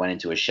Packers, kind of went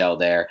into a shell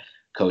there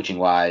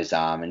coaching-wise,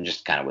 and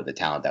just kind of with the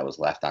talent that was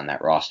left on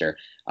that roster.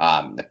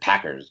 The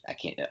Packers,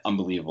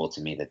 unbelievable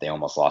to me that they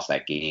almost lost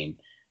that game.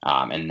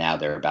 And now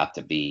they're about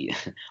to be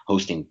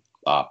hosting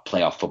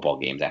playoff football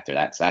games after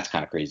that. So that's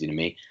kind of crazy to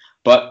me.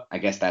 But I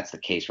guess that's the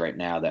case right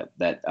now,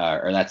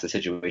 or that's the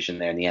situation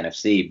there in the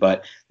NFC.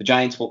 But the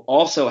Giants will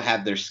also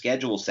have their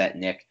schedule set,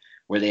 Nick,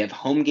 where they have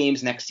home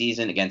games next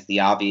season against the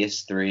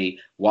obvious 3,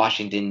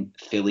 Washington,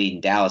 Philly,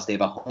 and Dallas. They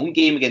have a home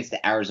game against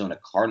the Arizona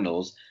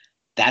Cardinals.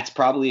 that's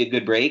probably a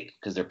good break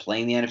because they're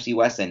playing the NFC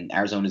West, and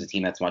Arizona is a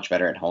team that's much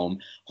better at home.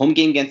 Home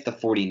game against the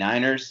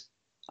 49ers.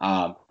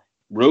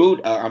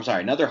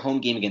 Another home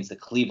game against the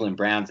Cleveland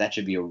Browns. That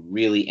should be a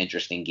really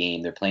interesting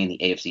game. They're playing the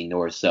AFC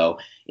North, so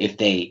if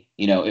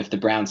the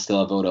Browns still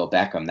have Odell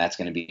Beckham, that's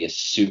going to be a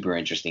super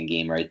interesting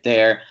game right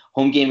there.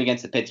 Home game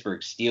against the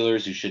Pittsburgh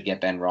Steelers, who should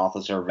get Ben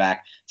Roethlisberger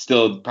back.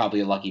 Still probably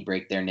a lucky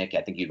break there, Nick.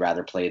 I think you'd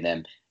rather play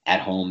them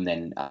at home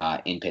than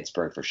in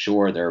Pittsburgh for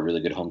sure. They're a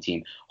really good home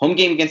team. Home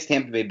game against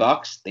Tampa Bay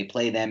Bucks. They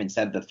play them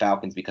instead of the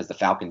Falcons because the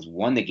Falcons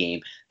won the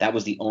game. That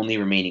was the only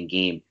remaining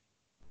game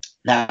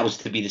that was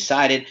to be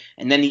decided.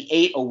 And then the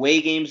 8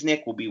 away games,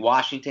 Nick, will be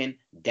Washington,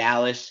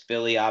 Dallas,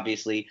 Philly,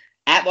 obviously,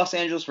 at Los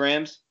Angeles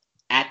Rams,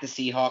 at the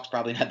Seahawks,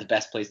 probably not the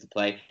best place to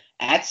play,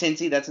 at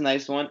Cincy, that's a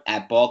nice one,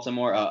 at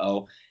Baltimore,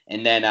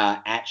 and then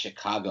at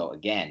Chicago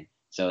again.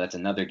 So that's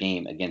another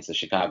game against the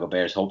Chicago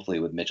Bears, hopefully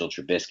with Mitchell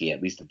Trubisky,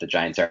 at least if the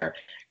Giants are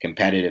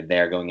competitive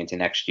there going into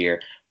next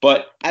year.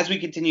 But as we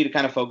continue to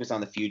kind of focus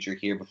on the future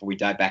here before we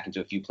dive back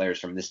into a few players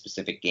from this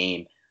specific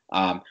game,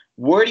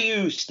 where do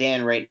you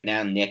stand right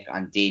now, Nick,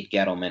 on Dave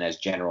Gettleman as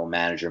general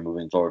manager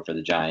moving forward for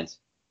the Giants?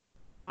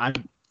 I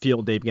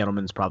feel Dave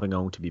Gettleman's probably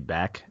going to be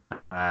back.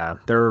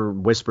 There are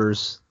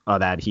whispers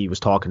that he was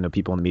talking to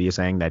people in the media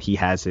saying that he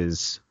has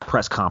his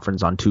press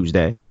conference on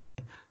Tuesday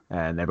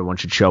and everyone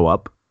should show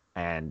up.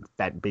 And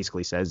that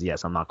basically says,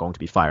 yes, I'm not going to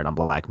be fired on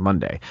Black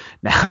Monday.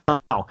 Now,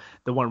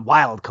 the one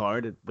wild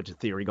card, which is a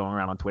theory going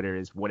around on Twitter,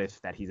 is what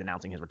if that he's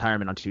announcing his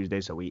retirement on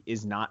Tuesday, so he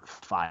is not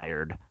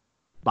fired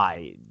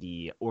by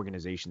the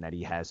organization that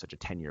he has such a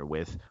tenure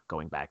with,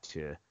 going back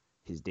to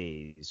his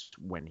days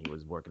when he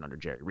was working under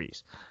Jerry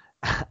Reese.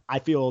 I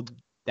feel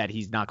that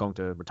he's not going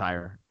to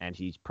retire, and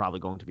he's probably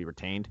going to be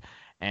retained.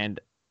 And,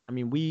 I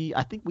mean,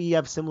 I think we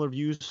have similar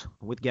views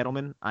with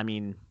Gettleman. I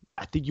mean,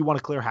 I think you want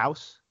to clear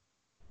house,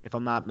 if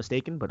I'm not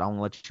mistaken, but I'll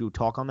let you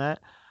talk on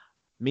that.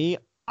 Me,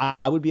 I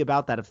would be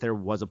about that if there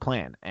was a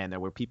plan and there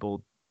were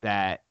people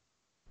that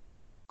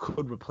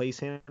could replace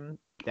him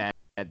that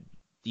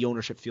the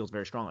ownership feels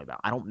very strongly about.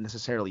 I don't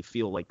necessarily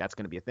feel like that's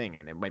going to be a thing,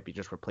 and it might be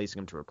just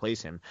replacing him to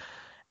replace him.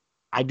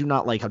 I do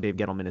not like how Dave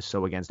Gettleman is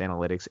so against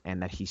analytics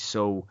and that he's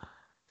so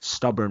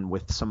stubborn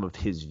with some of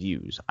his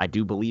views. I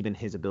do believe in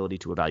his ability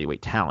to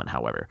evaluate talent,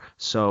 however.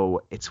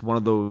 So it's one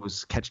of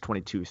those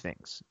catch-22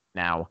 things.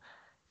 Now,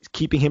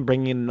 keeping him,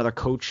 bringing in another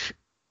coach,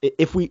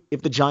 if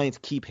the Giants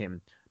keep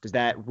him, does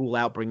that rule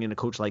out bringing in a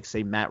coach like,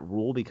 say, Matt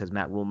Rule, because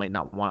Matt Rule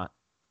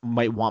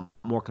might want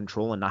more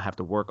control and not have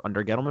to work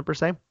under Gettleman per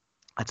se?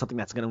 That's something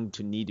that's going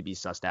to need to be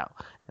sussed out.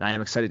 And I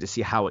am excited to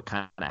see how it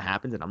kind of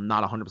happens, and I'm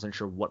not 100%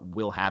 sure what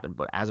will happen,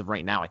 but as of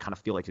right now, I kind of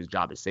feel like his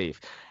job is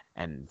safe,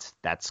 and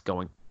that's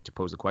going to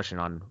pose a question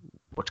on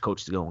which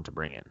coach is going to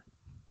bring in.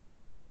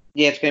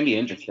 Yeah, it's going to be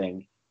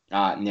interesting,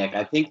 Nick.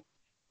 I think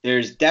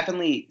there's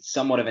definitely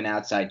somewhat of an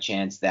outside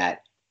chance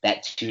that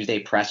Tuesday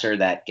presser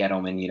that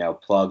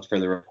Gettleman, plugged for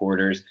the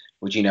reporters,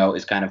 which,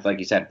 is kind of, like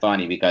you said,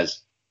 funny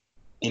because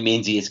it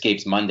means he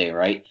escapes Monday,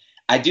 right?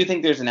 I do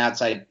think there's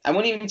I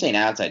wouldn't even say an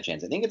outside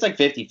chance. I think it's like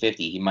 50-50.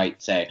 He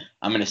might say,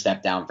 I'm going to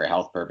step down for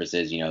health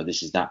purposes.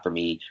 This is not for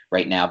me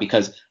right now,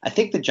 because I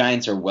think the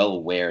Giants are well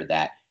aware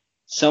that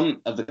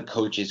some of the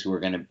coaches who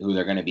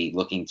they're going to be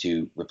looking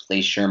to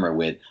replace Shurmur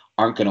with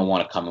aren't going to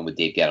want to come in with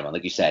Dave Gettleman.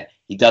 Like you said,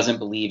 he doesn't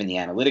believe in the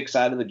analytics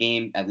side of the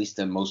game, at least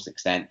to most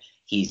extent.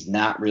 He's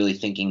not really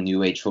thinking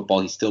new age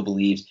football. He still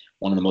believes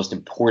one of the most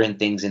important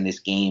things in this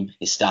game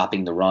is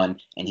stopping the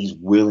run, and he's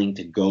willing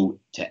to go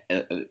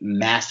to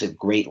massive,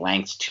 great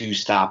lengths to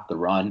stop the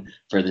run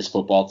for this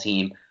football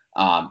team.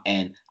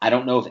 And I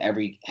don't know if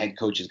every head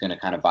coach is going to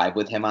kind of vibe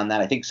with him on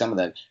that. I think some of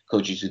the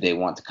coaches who they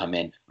want to come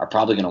in are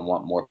probably going to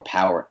want more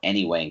power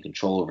anyway and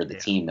control over the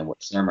team than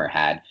what Shurmur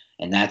had.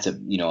 And that's a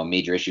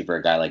major issue for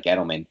a guy like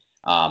Gettleman.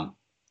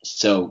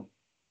 So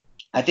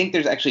I think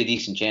there's actually a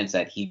decent chance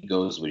that he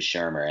goes with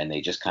Shurmur and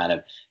they just kind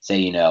of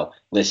say,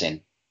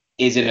 listen,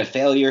 is it a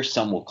failure?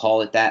 Some will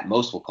call it that.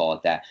 Most will call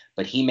it that.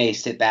 But he may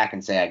sit back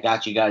and say, I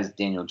got you guys,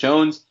 Daniel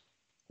Jones.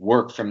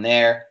 Work from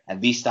there.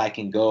 At least I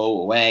can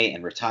go away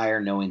and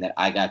retire knowing that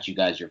I got you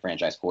guys your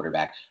franchise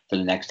quarterback for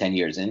the next 10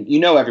 years. And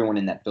everyone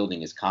in that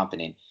building is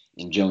confident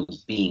in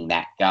Jones being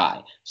that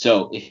guy.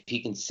 So if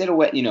he can sit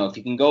away, if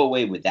he can go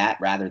away with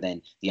that rather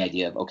than the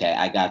idea of, okay,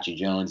 I got you,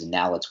 Jones, and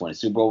now let's win a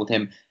Super Bowl with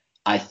him,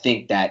 I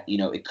think that,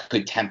 it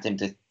could tempt him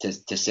to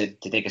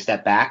take a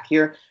step back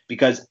here,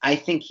 because I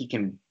think he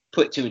can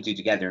put two and two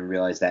together and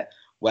realize that,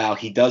 while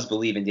he does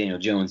believe in Daniel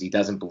Jones, he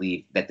doesn't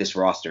believe that this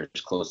roster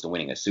is close to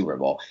winning a Super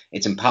Bowl.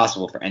 It's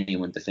impossible for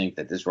anyone to think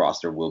that this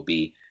roster will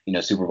be,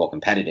 Super Bowl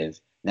competitive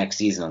next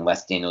season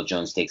unless Daniel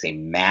Jones takes a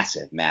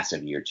massive,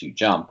 massive year two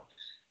jump.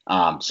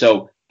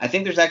 So I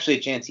think there's actually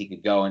a chance he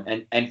could go.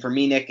 And for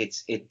me, Nick,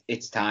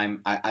 it's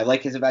time. I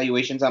like his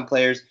evaluations on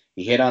players.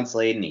 He hit on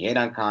Slayton. He hit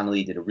on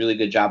Connolly. Did a really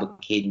good job with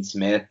Caden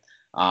Smith.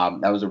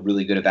 That was a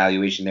really good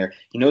evaluation there.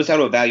 He knows how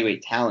to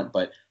evaluate talent,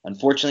 but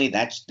unfortunately,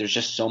 there's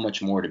just so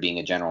much more to being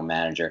a general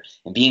manager,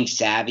 and being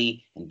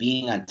savvy and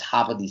being on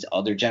top of these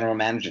other general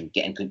managers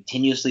and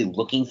continuously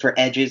looking for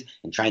edges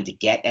and trying to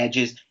get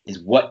edges is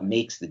what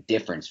makes the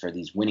difference for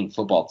these winning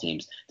football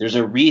teams. There's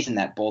a reason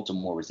that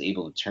Baltimore was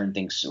able to turn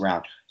things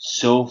around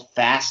so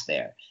fast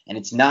there. And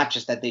it's not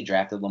just that they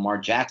drafted Lamar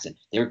Jackson.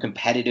 They were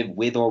competitive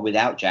with or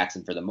without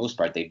Jackson for the most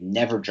part. They've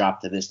never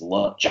dropped to this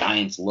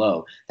Giants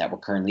low that we're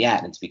currently at.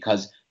 And it's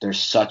because there's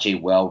such a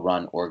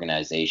well-run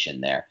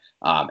organization there.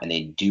 And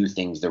they do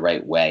things the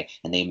right way,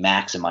 and they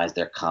maximize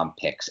their comp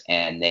picks,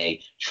 and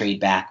they trade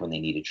back when they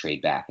need to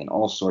trade back, and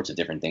all sorts of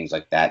different things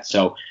like that.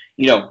 So,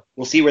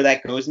 we'll see where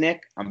that goes,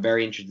 Nick. I'm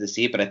very interested to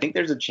see it, but I think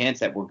there's a chance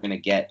that we're going to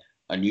get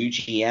a new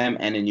GM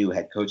and a new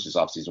head coach this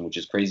offseason, which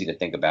is crazy to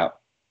think about.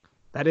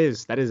 That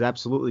is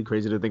absolutely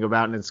crazy to think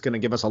about, and it's going to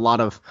give us a lot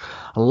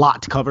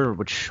to cover,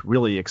 which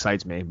really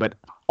excites me. But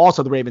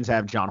also, the Ravens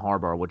have John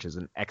Harbaugh, which is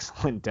an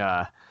excellent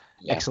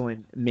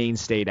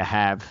mainstay to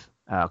have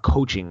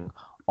coaching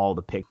all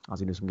the picks. I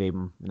was going to do some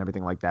game and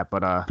everything like that.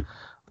 But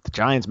the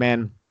Giants,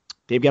 man,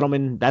 Dave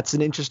Gettleman, that's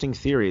an interesting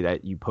theory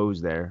that you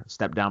posed there.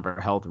 Step down for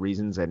health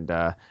reasons, and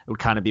it would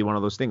kind of be one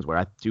of those things where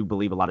I do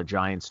believe a lot of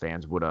Giants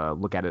fans would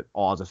look at it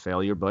all as a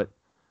failure. But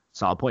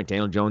solid point.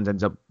 Daniel Jones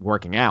ends up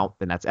working out,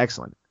 then that's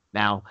excellent.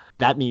 Now,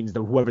 that means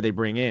that whoever they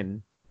bring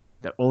in,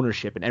 the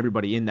ownership and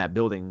everybody in that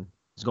building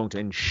is going to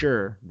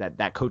ensure that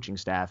that coaching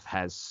staff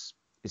is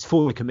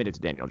fully committed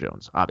to Daniel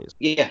Jones,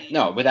 obviously. Yeah,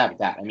 no, without a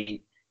doubt. I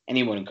mean,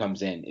 anyone who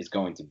comes in is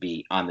going to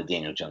be on the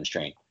Daniel Jones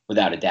train,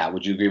 without a doubt.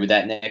 Would you agree with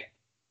that, Nick?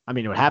 I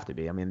mean, it would have to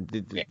be. I mean,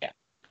 the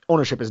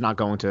ownership is not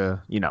going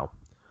to,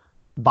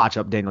 botch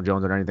up Daniel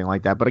Jones or anything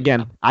like that. But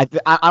again, I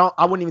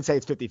wouldn't even say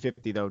it's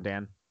 50-50 though,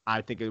 Dan.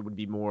 I think it would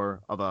be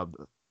more of a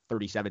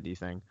 30-70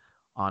 thing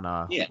on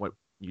what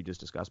you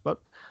just discussed.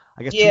 But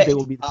I guess Tuesday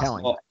will be the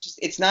telling.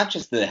 It's not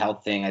just the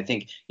health thing. I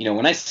think,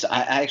 when I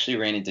actually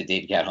ran into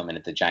Dave Gettleman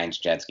at the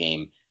Giants-Jets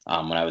game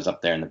when I was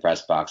up there in the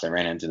press box. I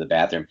ran into the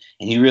bathroom,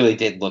 and he really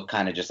did look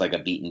kind of just like a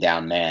beaten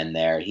down man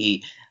there.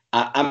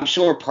 I'm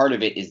sure part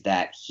of it is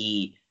that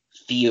he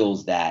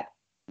feels that,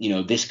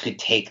 this could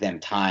take them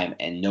time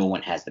and no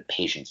one has the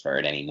patience for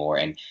it anymore.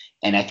 And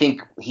I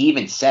think he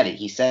even said it.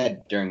 He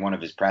said during one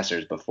of his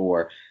pressers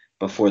before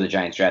the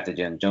Giants drafted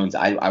Daniel Jones,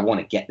 I want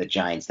to get the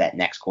Giants that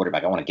next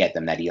quarterback. I want to get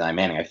them that Eli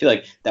Manning. I feel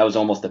like that was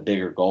almost a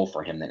bigger goal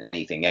for him than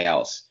anything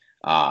else.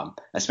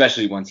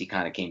 Especially once he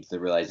kind of came to the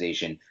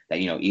realization that,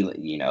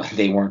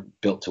 they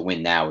weren't built to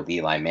win now with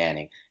Eli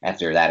Manning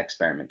after that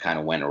experiment kind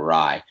of went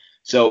awry.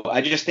 So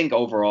I just think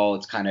overall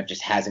it's kind of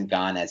just hasn't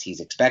gone as he's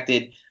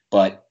expected.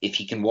 But if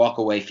he can walk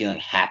away feeling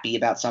happy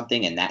about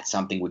something, and that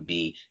something would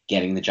be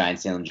getting the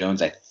Giants Daniel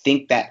Jones, I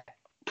think that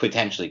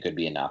potentially could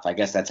be enough. I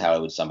guess that's how I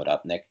would sum it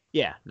up, Nick.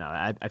 Yeah, no,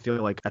 I feel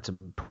like that's a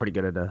pretty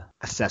good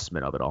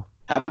assessment of it all.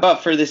 How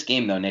about for this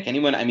game, though, Nick?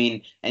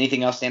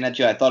 Anything else stand out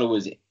to you? I thought it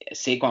was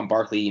Saquon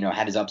Barkley,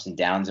 had his ups and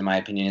downs, in my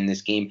opinion, in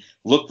this game.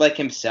 Looked like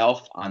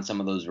himself on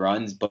some of those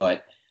runs,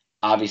 but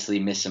obviously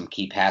missed some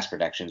key pass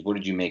protections. What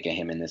did you make of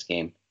him in this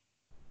game?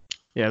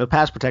 Yeah, the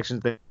pass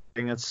protection thing,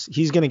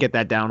 he's going to get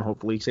that down,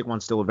 hopefully.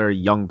 Saquon's still a very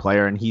young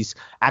player, and he's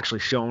actually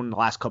shown the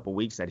last couple of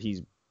weeks that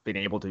he's been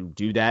able to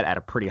do that at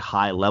a pretty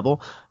high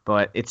level,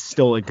 but it's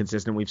still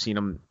inconsistent. We've seen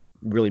him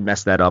really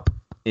mess that up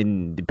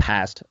in the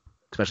past,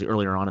 especially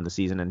earlier on in the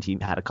season, and he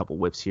had a couple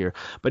whiffs here.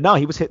 But no,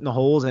 he was hitting the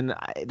holes, and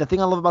the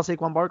thing I love about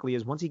Saquon Barkley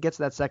is once he gets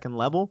to that second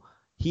level,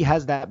 he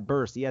has that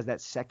burst. He has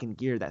that second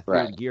gear, that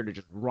third gear to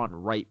just run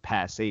right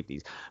past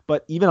safeties.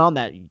 But even on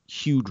that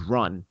huge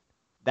run,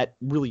 that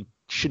really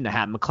shouldn't have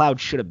happened. McLeod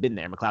should have been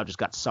there. McLeod just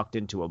got sucked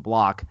into a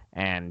block,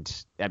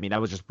 and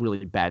that was just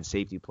really bad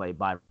safety play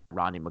by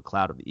Rodney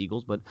McLeod of the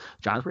Eagles, but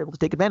Giants were able to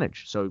take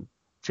advantage. So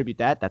tribute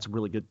that. That's a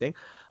really good thing.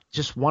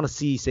 Just want to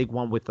see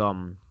Saquon with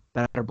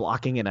better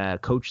blocking and a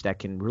coach that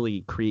can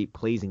really create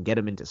plays and get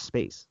him into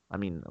space.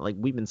 Like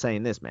we've been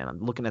saying this, man. I'm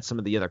looking at some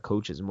of the other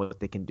coaches and what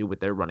they can do with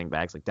their running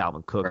backs, like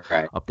Dalvin Cook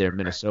up there in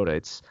Minnesota.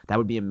 That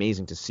would be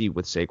amazing to see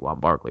with Saquon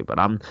Barkley, but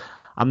I'm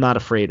not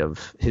afraid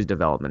of his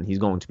development. He's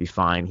going to be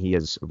fine. He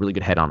has a really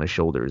good head on his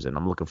shoulders, and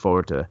I'm looking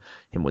forward to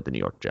him with the New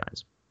York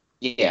Giants.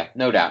 Yeah,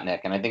 no doubt,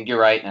 Nick. And I think you're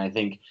right. And I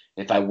think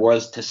if I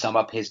was to sum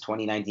up his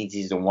 2019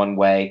 season one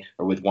way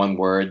or with one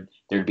word,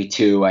 there'd be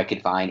two I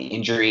could find: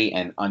 injury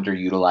and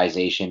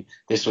underutilization.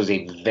 This was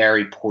a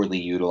very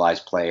poorly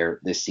utilized player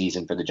this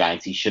season for the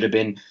Giants. He should have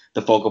been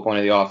the focal point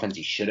of the offense.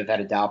 He should have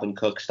had a Dalvin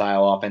Cook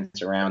style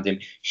offense around him.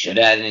 Should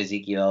have had an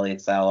Ezekiel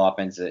Elliott style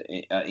offense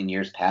in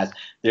years past.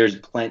 There's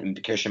plenty,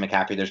 Christian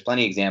McCaffrey. There's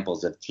plenty of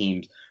examples of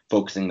teams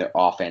focusing their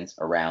offense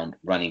around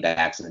running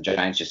backs, and the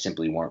Giants just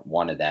simply weren't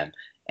one of them.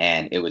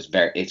 And it was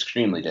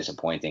extremely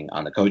disappointing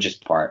on the coach's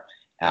part,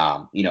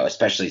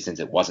 especially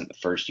since it wasn't the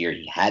first year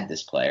he had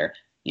this player,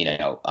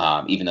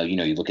 even though,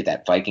 you look at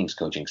that Vikings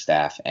coaching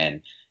staff,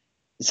 and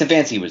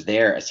Stefanski was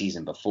there a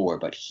season before,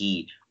 but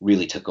he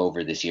really took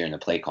over this year in the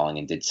play calling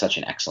and did such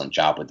an excellent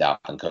job with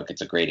Dalvin Cook.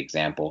 It's a great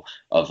example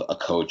of a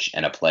coach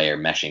and a player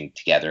meshing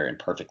together and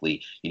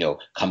perfectly,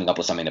 coming up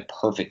with something to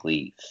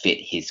perfectly fit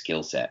his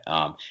skill set.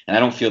 And I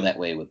don't feel that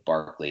way with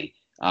Barkley.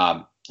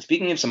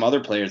 Speaking of some other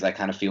players I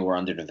kind of feel were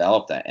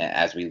underdeveloped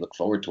as we look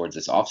forward towards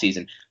this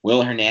offseason,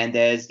 Will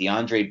Hernandez,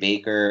 DeAndre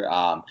Baker,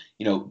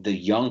 the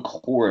young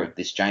core of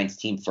this Giants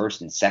team,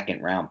 first and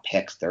second round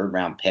picks, third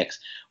round picks.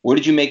 What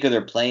did you make of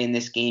their play in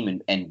this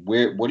game, and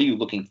what are you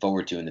looking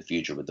forward to in the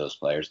future with those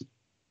players?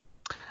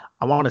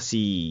 I want to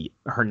see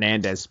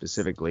Hernandez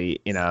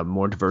specifically in a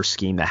more diverse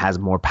scheme that has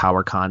more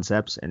power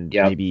concepts and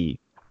maybe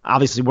 –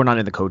 obviously we're not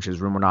in the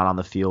coach's room. We're not on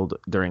the field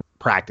during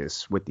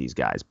practice with these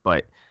guys,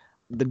 but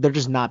they're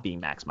just not being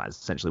maximized,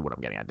 essentially what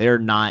I'm getting at. They're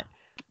not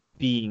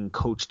being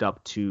coached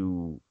up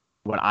to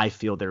what I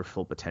feel their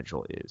full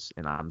potential is,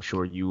 and I'm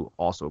sure you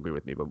also agree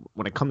with me. But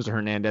when it comes to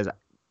Hernandez,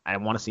 I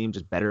want to see him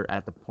just better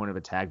at the point of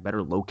attack,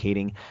 better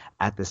locating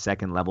at the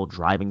second level,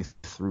 driving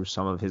through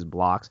some of his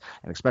blocks,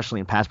 and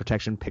especially in pass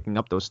protection, picking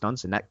up those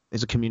stunts. And that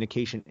is a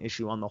communication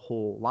issue on the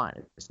whole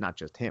line. It's not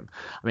just him.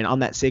 I mean, on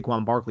that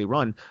Saquon Barkley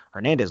run,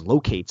 Hernandez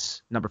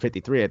locates number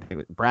 53, I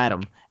think,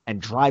 Bradham,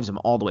 and drives him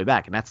all the way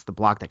back. And that's the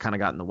block that kind of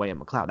got in the way of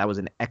McLeod. That was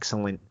an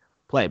excellent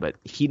play, but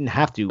he didn't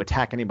have to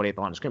attack anybody at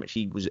the line of scrimmage.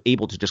 He was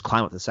able to just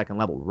climb up the second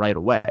level right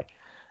away.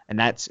 And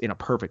that's in a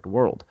perfect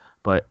world.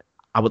 But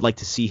I would like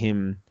to see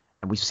him,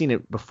 and we've seen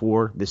it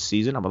before this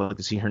season, I would like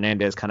to see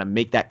Hernandez kind of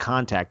make that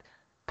contact,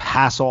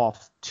 pass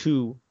off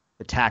to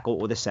the tackle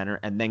or the center,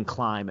 and then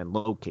climb and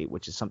locate,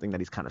 which is something that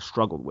he's kind of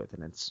struggled with.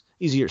 And it's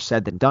easier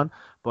said than done,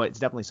 but it's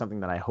definitely something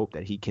that I hope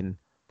that he can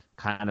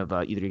kind of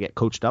either get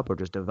coached up or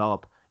just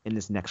develop in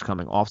this next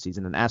coming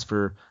offseason. And as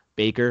for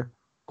Baker,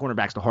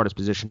 cornerback's the hardest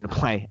position to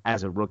play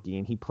as a rookie,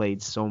 and he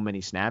played so many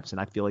snaps, and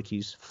I feel like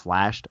he's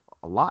flashed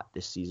a lot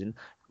this season.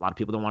 A lot of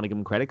people don't want to give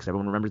him credit because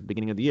everyone remembers the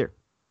beginning of the year.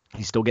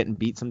 He's still getting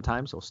beat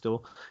sometimes. He'll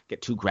still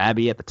get too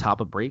grabby at the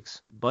top of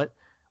breaks. But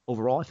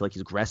overall, I feel like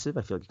he's aggressive.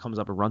 I feel like he comes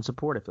up with run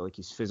support. I feel like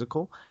he's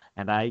physical.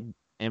 And I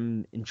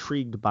am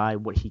intrigued by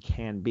what he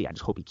can be. I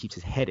just hope he keeps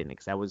his head in it,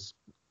 because that was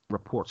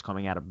reports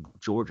coming out of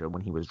Georgia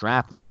when he was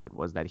drafted,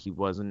 was that he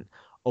wasn't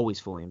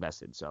always fully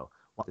invested. So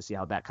we'll have to see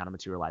how that kind of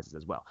materializes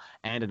as well.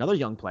 And another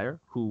young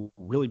player who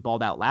really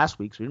balled out last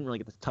week, so we didn't really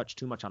get to touch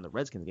too much on the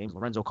Redskins game,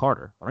 Lorenzo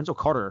Carter. Lorenzo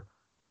Carter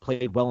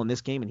played well in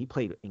this game, and he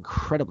played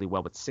incredibly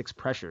well with 6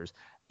 pressures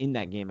in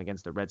that game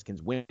against the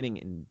Redskins, winning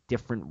in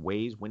different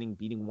ways,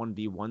 beating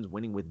 1v1s,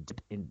 winning with dip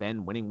and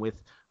bend, winning with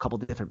a couple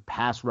of different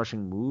pass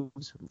rushing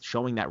moves,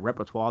 showing that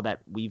repertoire that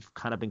we've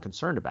kind of been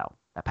concerned about,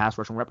 that pass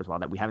rushing repertoire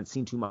that we haven't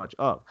seen too much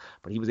of.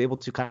 But he was able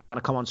to kind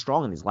of come on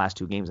strong in these last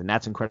 2 games, and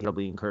that's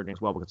incredibly encouraging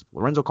as well, because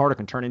Lorenzo Carter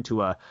can turn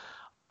into a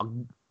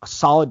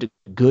solid to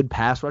good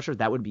pass rusher.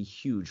 That would be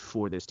huge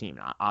for this team.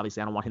 Now,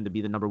 obviously, I don't want him to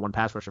be the number 1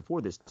 pass rusher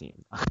for this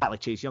team. A guy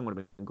like Chase Young would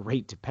have been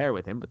great to pair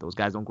with him, but those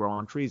guys don't grow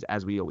on trees,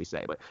 as we always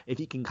say. But if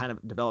he can kind of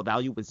develop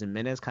value with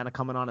Zimenez kind of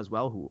coming on as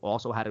well, who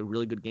also had a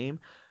really good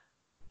game.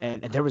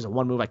 And there was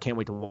one move I can't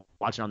wait to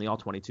watch it on the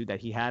All-22 that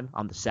he had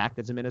on the sack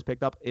that Zimenez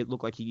picked up. It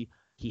looked like he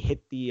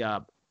hit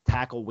the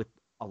tackle with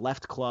a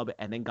left club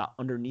and then got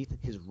underneath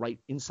his right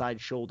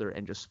inside shoulder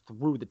and just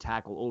threw the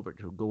tackle over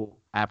to go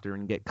after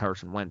and get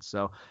Carson Wentz.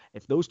 So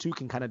if those two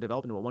can kind of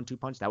develop into a 1-2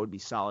 punch, that would be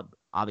solid.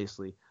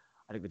 Obviously,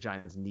 I think the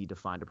Giants need to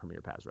find a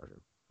premier pass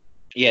rusher.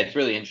 Yeah, it's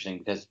really interesting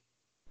because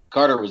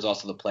Carter was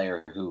also the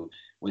player who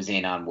was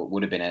in on what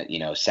would have been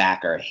a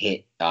sack or a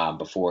hit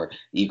before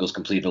the Eagles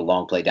completed a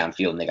long play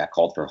downfield and they got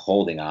called for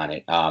holding on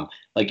it.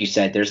 Like you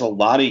said, there's a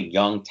lot of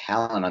young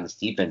talent on this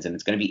defense, and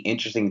it's going to be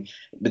interesting.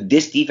 But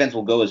this defense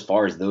will go as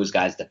far as those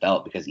guys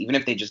develop, because even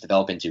if they just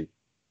develop into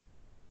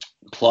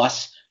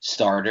plus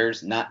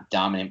starters, not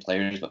dominant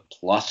players, but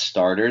plus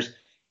starters,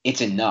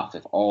 it's enough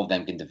if all of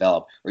them can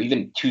develop, or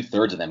even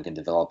 2/3 of them can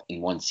develop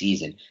in one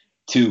season,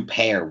 to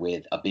pair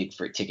with a big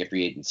ticket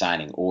free agent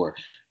signing or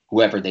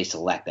whoever they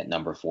select at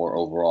number 4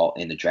 overall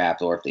in the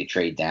draft, or if they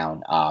trade down,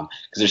 because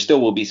there still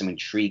will be some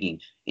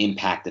intriguing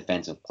impact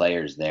defensive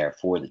players there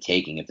for the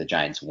taking if the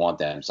Giants want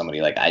them.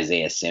 Somebody like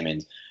Isaiah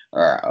Simmons,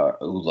 or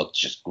who looked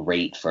just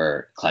great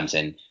for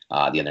Clemson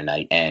the other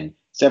night, and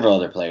several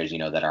other players,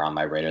 that are on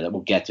my radar that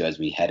we'll get to as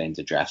we head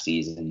into draft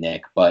season,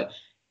 Nick. But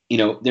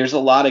there's a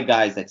lot of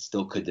guys that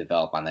still could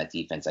develop on that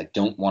defense. I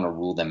don't want to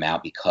rule them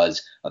out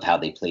because of how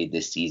they played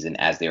this season,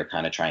 as they were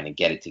kind of trying to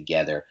get it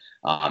together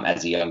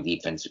as a young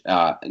defense,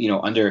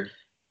 under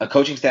a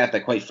coaching staff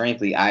that, quite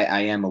frankly,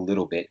 I am a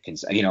little bit, on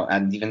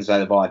the defense side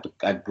of the ball,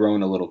 I've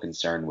grown a little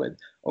concerned with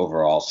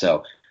overall.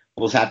 So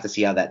we'll have to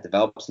see how that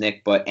develops,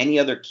 Nick. But any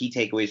other key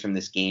takeaways from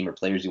this game or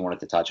players you wanted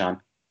to touch on?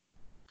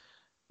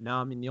 No,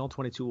 I mean, the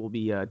All-22 will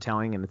be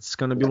telling, and it's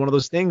going to be one of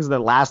those things that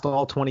last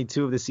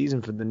All-22 of the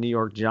season for the New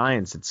York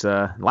Giants. It's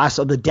last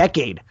of the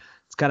decade.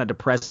 It's kind of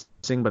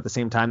depressing, but at the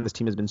same time, this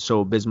team has been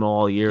so abysmal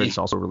all year. It's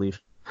also a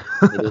relief.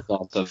 It is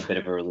also a bit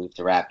of a relief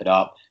to wrap it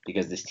up,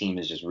 because this team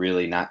is just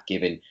really not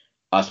giving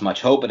us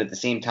much hope. But at the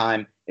same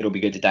time, it'll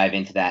be good to dive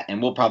into that,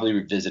 and we'll probably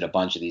revisit a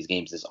bunch of these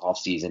games this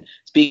offseason.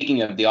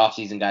 Speaking of the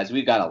offseason, guys,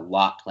 we've got a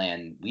lot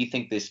planned. We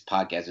think this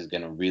podcast is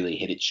going to really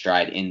hit its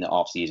stride in the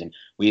offseason.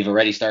 We've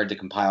already started to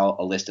compile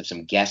a list of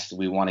some guests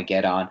we want to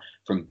get on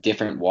from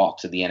different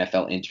walks of the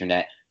NFL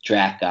internet,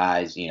 draft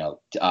guys,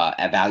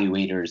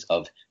 evaluators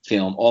of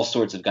film, all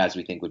sorts of guys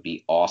we think would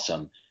be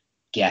awesome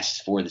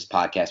guests for this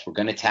podcast. We're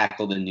going to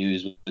tackle the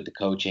news with the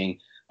coaching.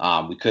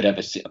 We could have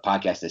a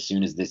podcast as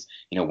soon as this,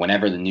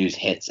 whenever the news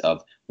hits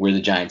of where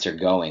the Giants are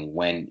going,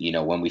 when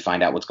we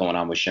find out what's going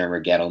on with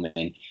Shermer,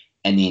 Gettleman,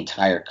 and the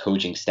entire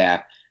coaching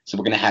staff. So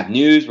we're going to have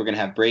news, we're going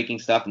to have breaking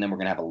stuff, and then we're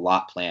going to have a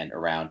lot planned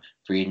around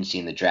free agency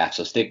and the draft.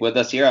 So stick with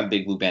us here on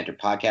Big Blue Banter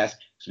Podcast,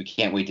 because we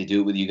can't wait to do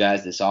it with you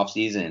guys this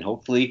offseason. And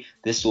hopefully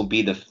this will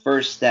be the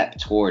first step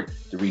toward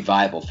the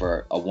revival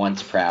for a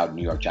once proud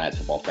New York Giants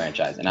football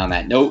franchise. And on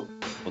that note,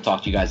 we'll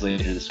talk to you guys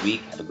later this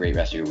week. Have a great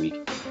rest of your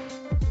week.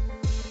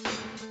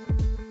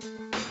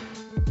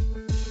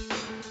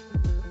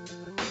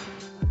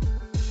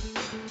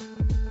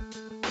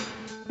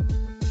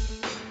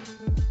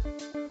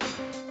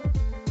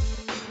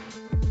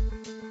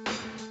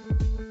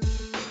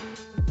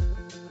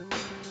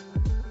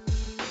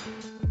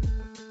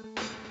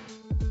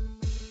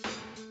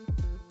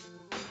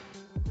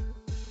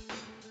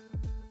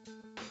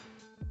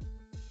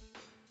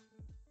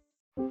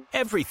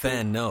 Every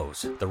fan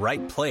knows the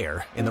right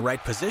player in the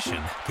right position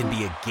can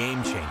be a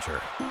game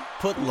changer.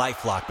 Put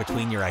LifeLock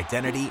between your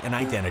identity and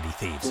identity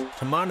thieves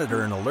to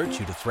monitor and alert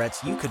you to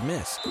threats you could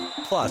miss.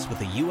 Plus, with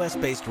a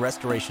U.S.-based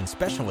restoration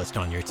specialist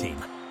on your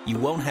team, you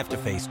won't have to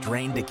face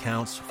drained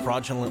accounts,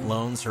 fraudulent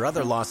loans, or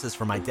other losses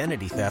from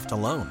identity theft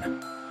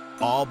alone.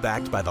 All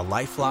backed by the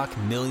LifeLock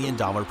 $1 Million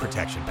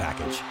Protection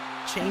Package.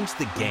 Change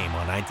the game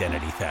on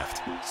identity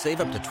theft.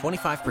 Save up to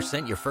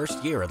 25% your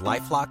first year at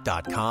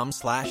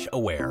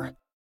LifeLock.com/aware.